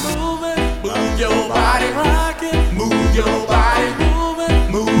body. Move your body. Move your body.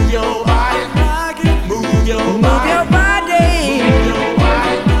 Move your body. Move your Move body. your body. Move your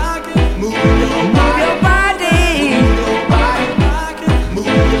body. Move your Move your body. body.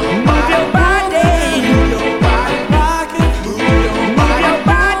 Move your Move your body. Move your body. Move your Move your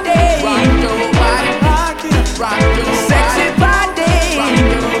body. Rock your body.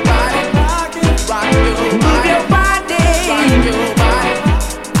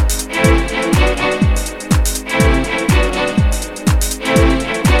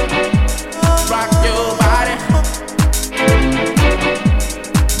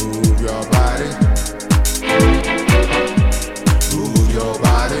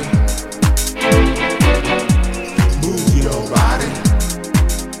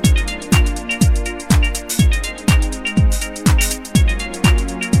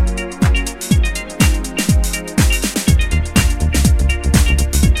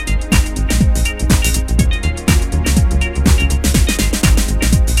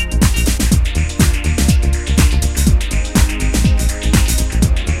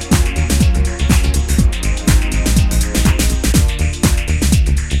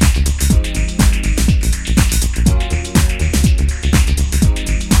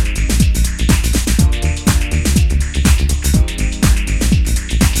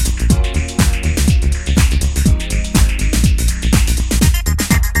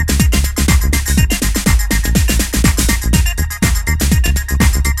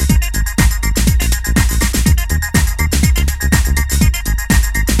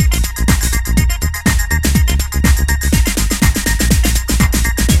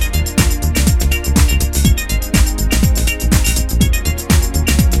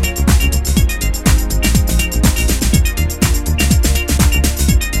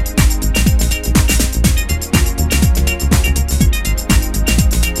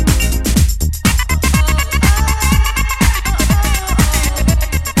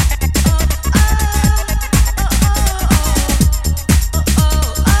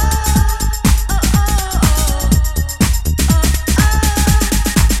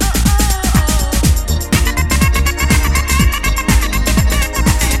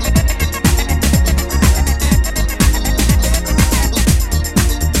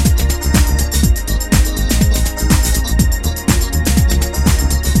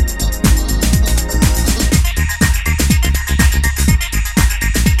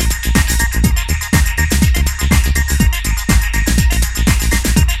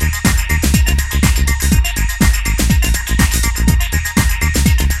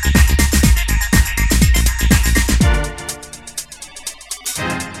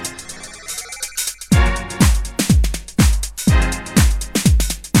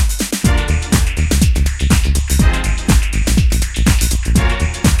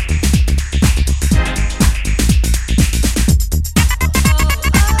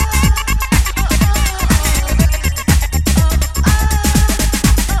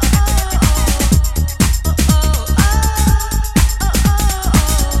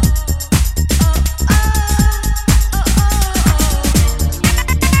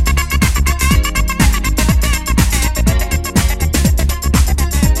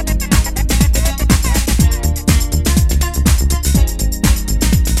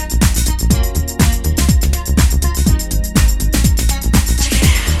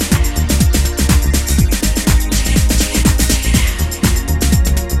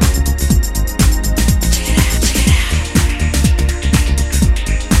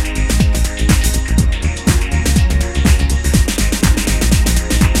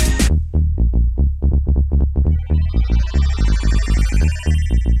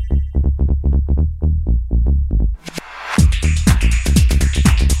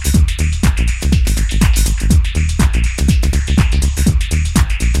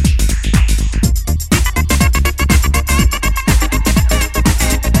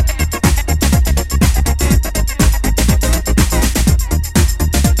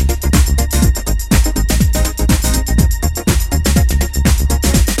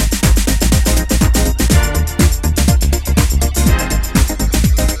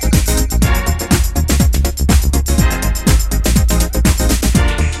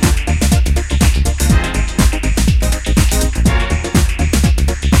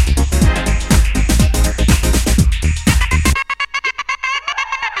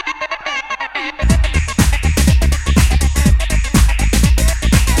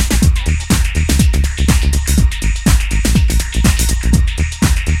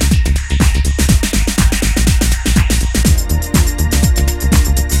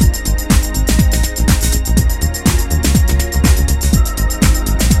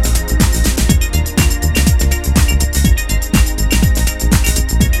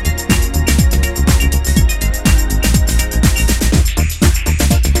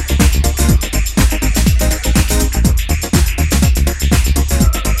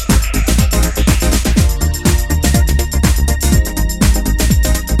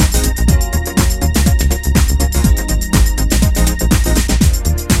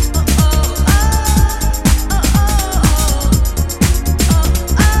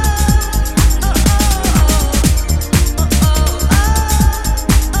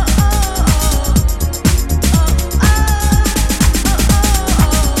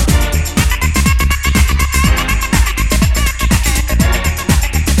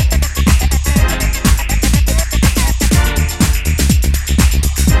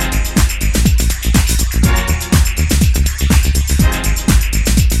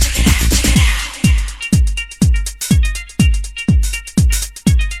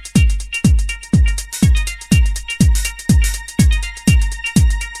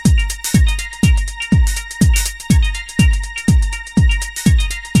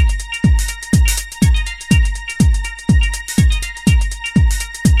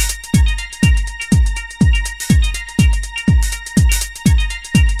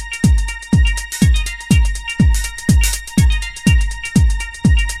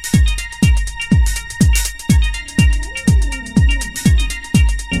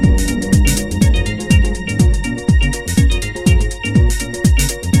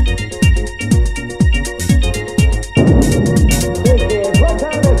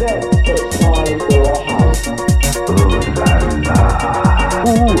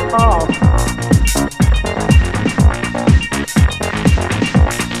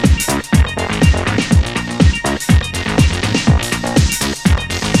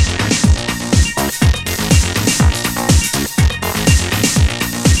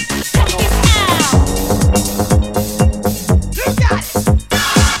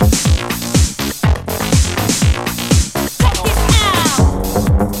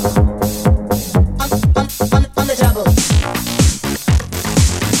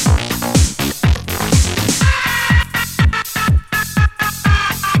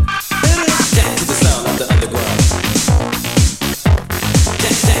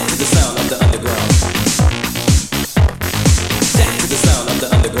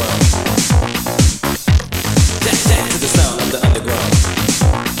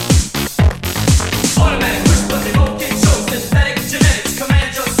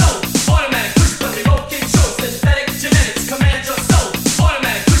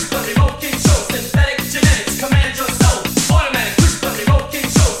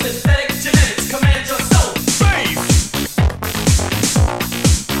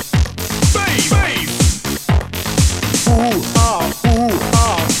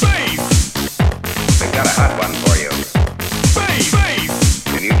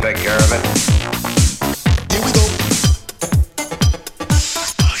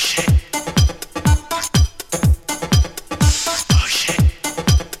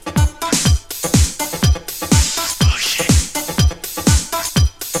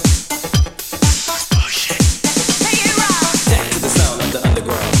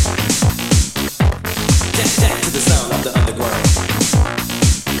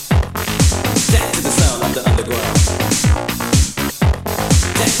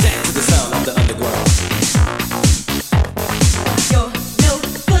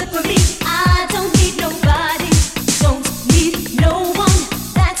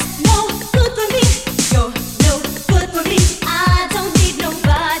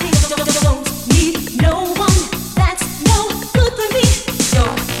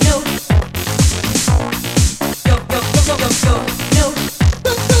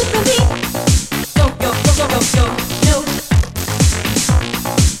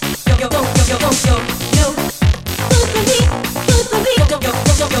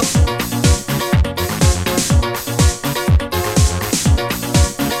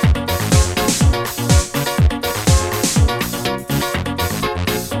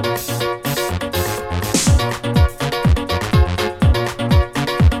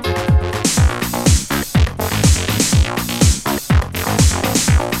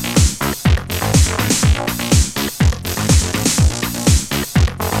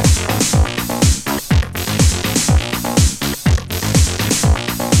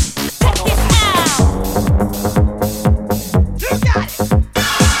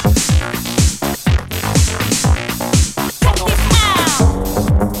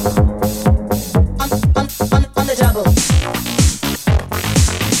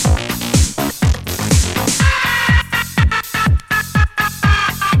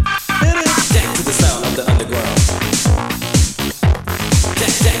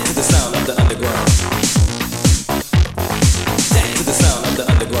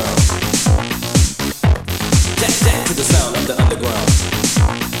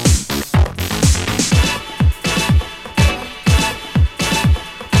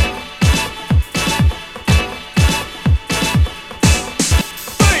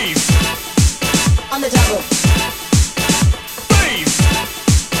 On the double. Bass.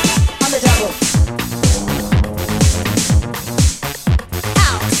 On the double.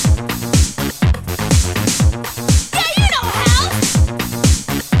 House. Yeah, you know house.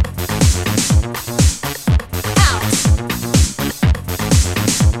 House.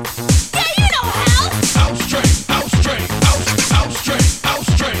 Yeah, you know house. House train, house train, house train, house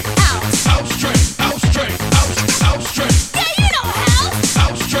train, house train, house train, house train. Yeah, you know house.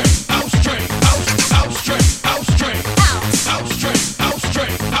 House train, house train, house train, house train, house train, house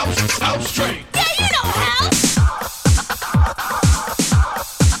train, house train. Yeah, you know house.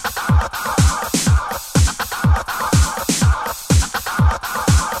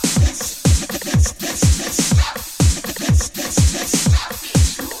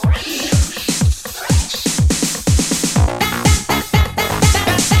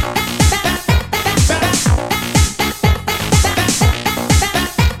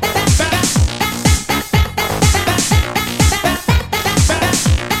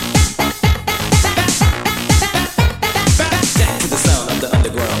 To the sound of the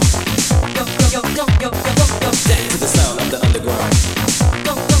underground. Yo, yo, yo, yo, yo, yo, yo. To the sound of the underground.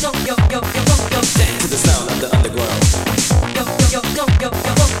 Yo, yo, yo, yo, yo, yo, yo. To the sound of the underground. Yo, yo, yo, yo, yo,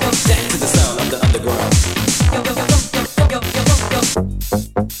 yo, yo. To the sound of the underground. Yo, yo, yo, yo, yo, yo, yo, yo.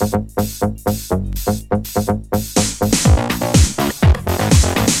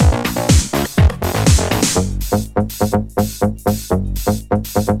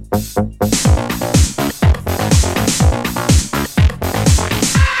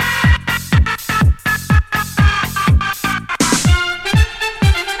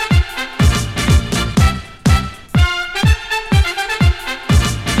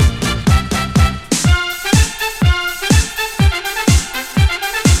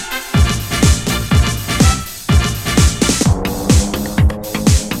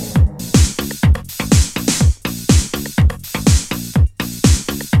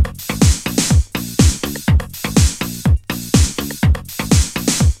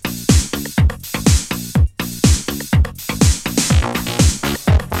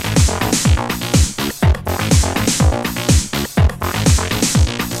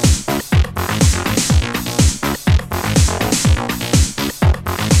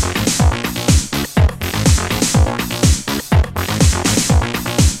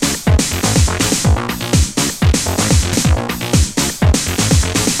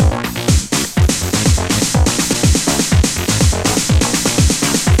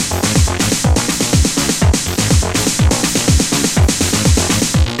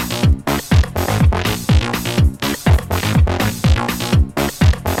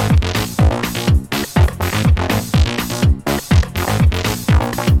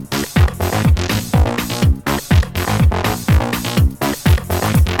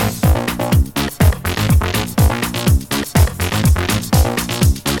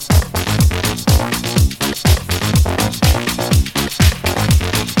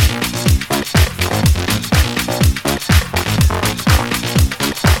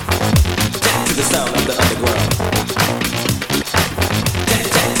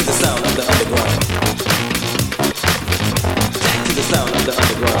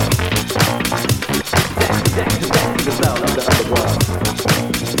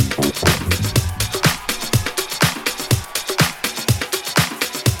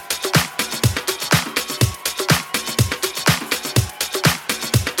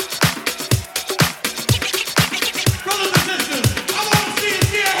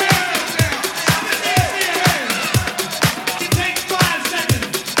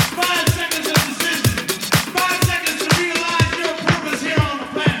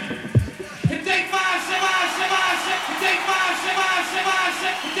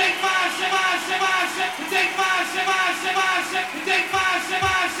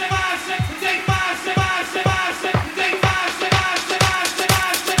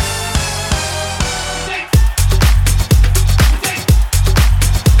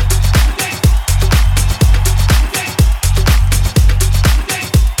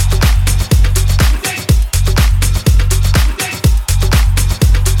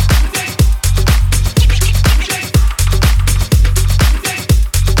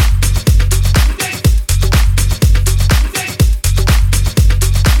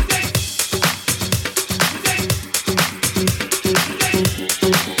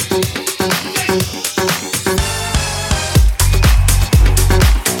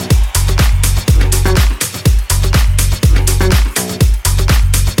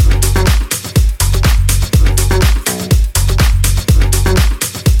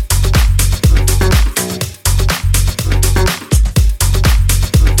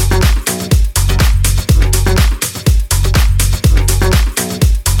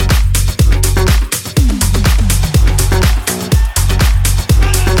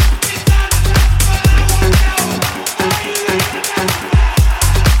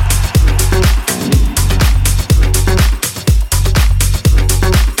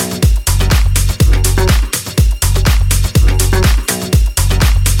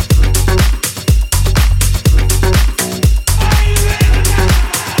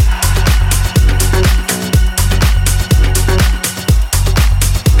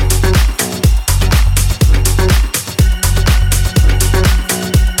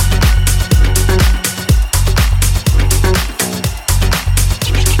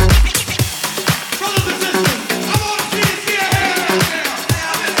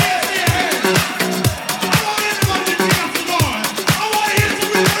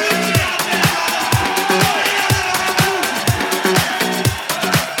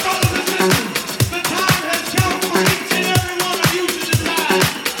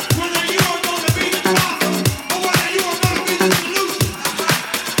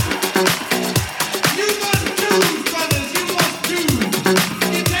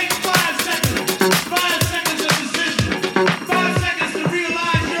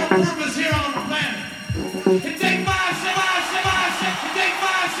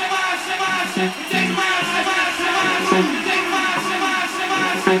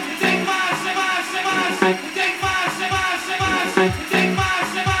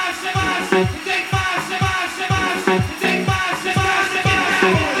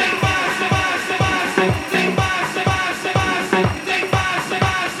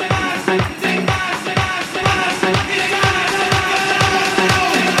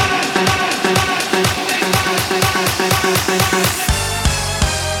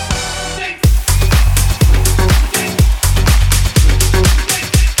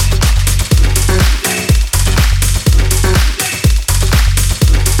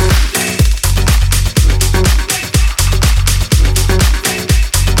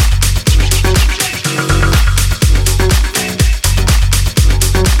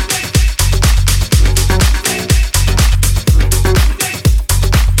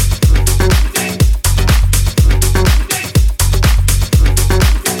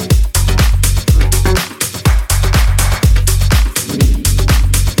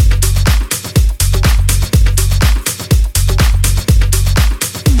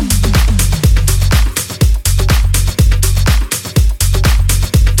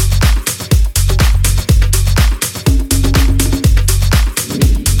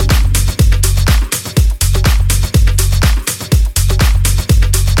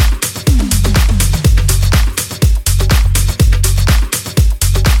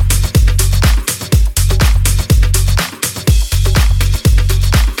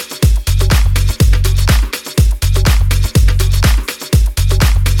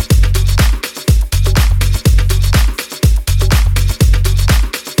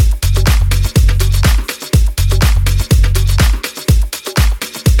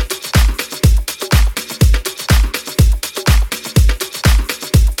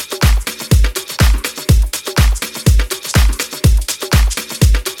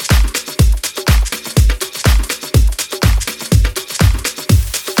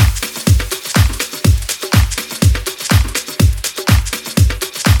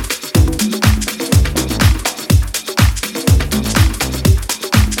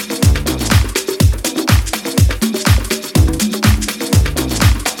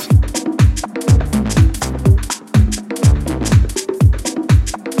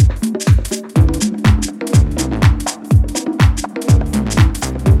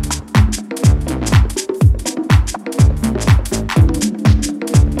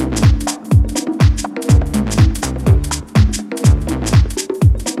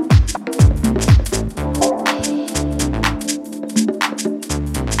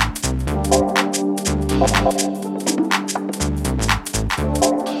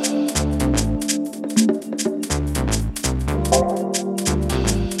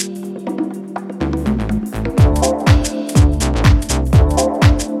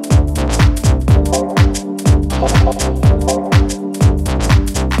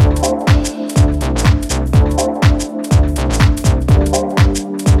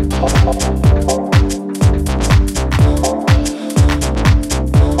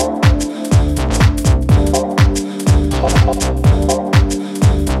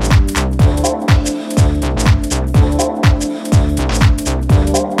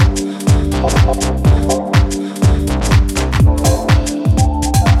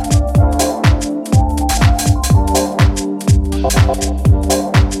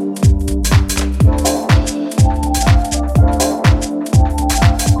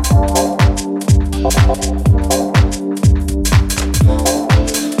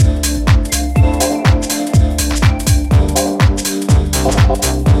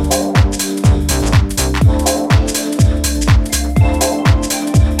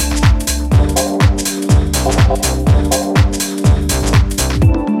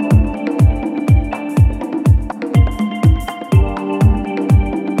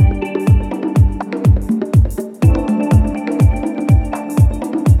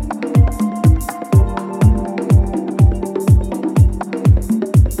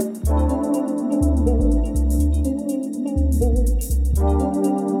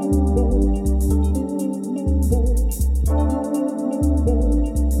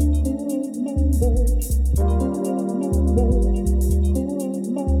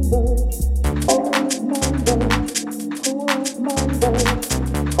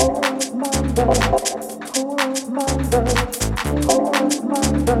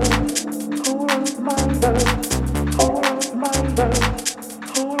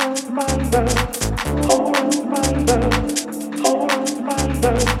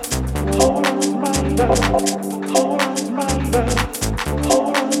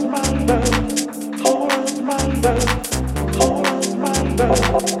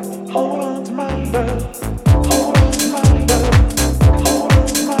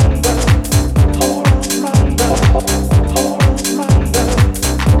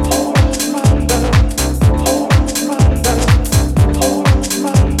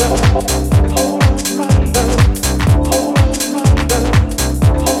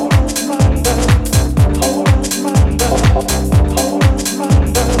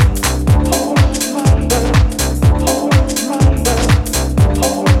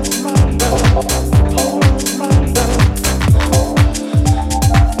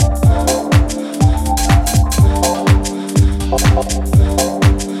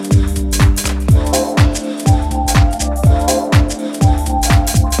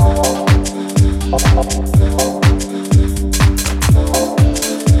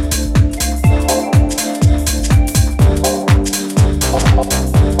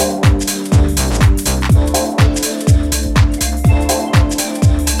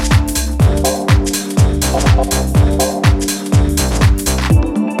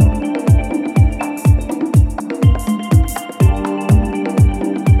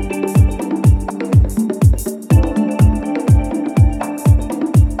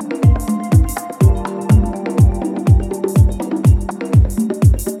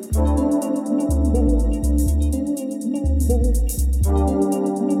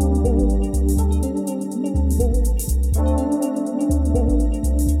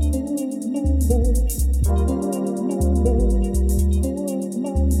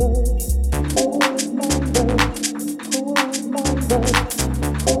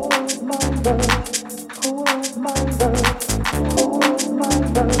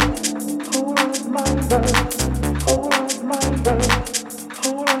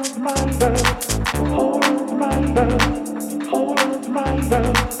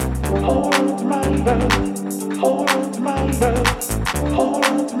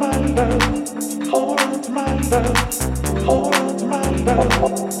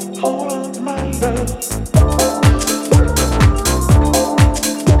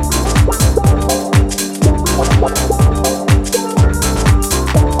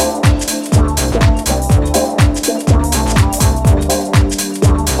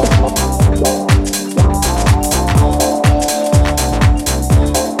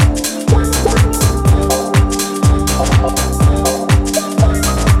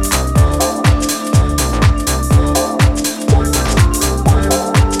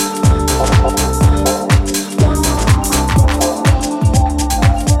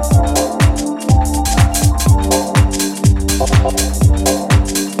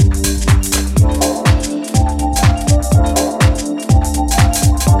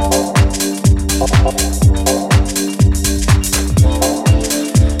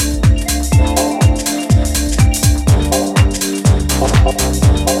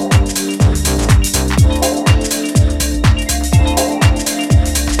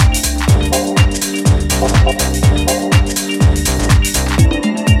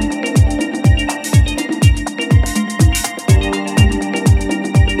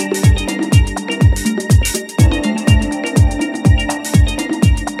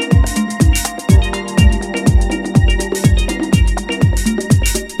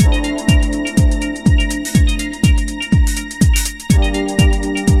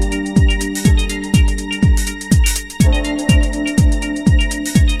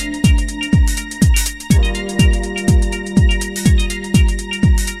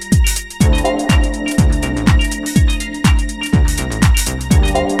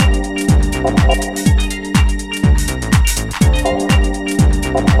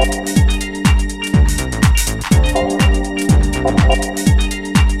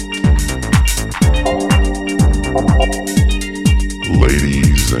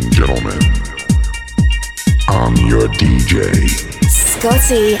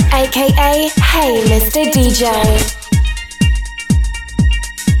 Scotty, aka Hey Mr. DJ.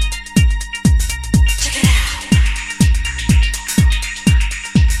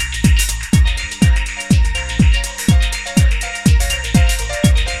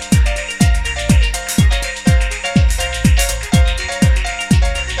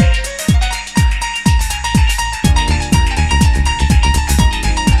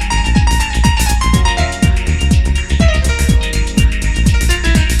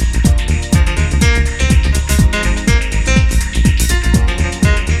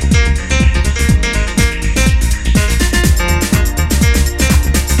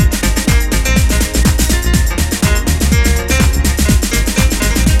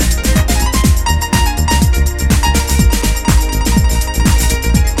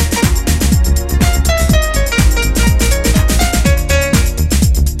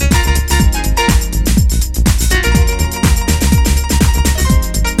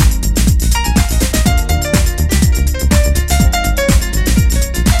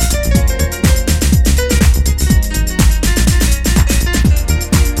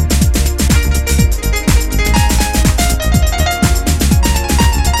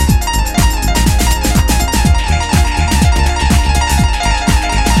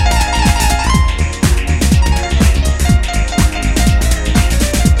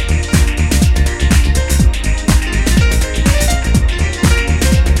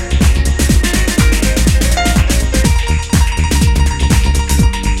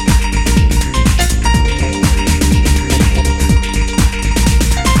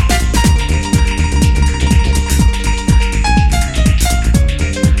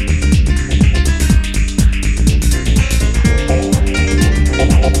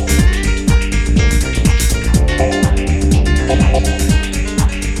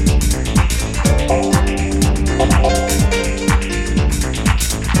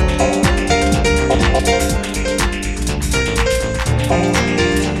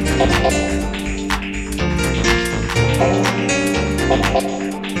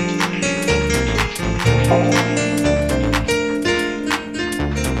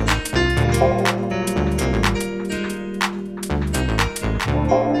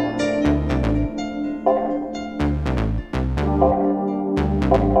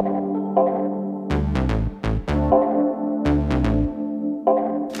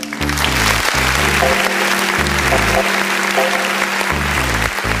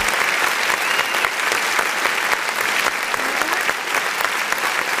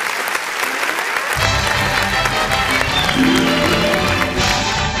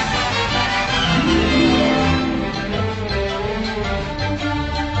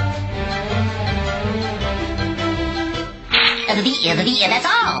 That's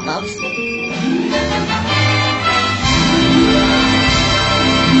all, folks.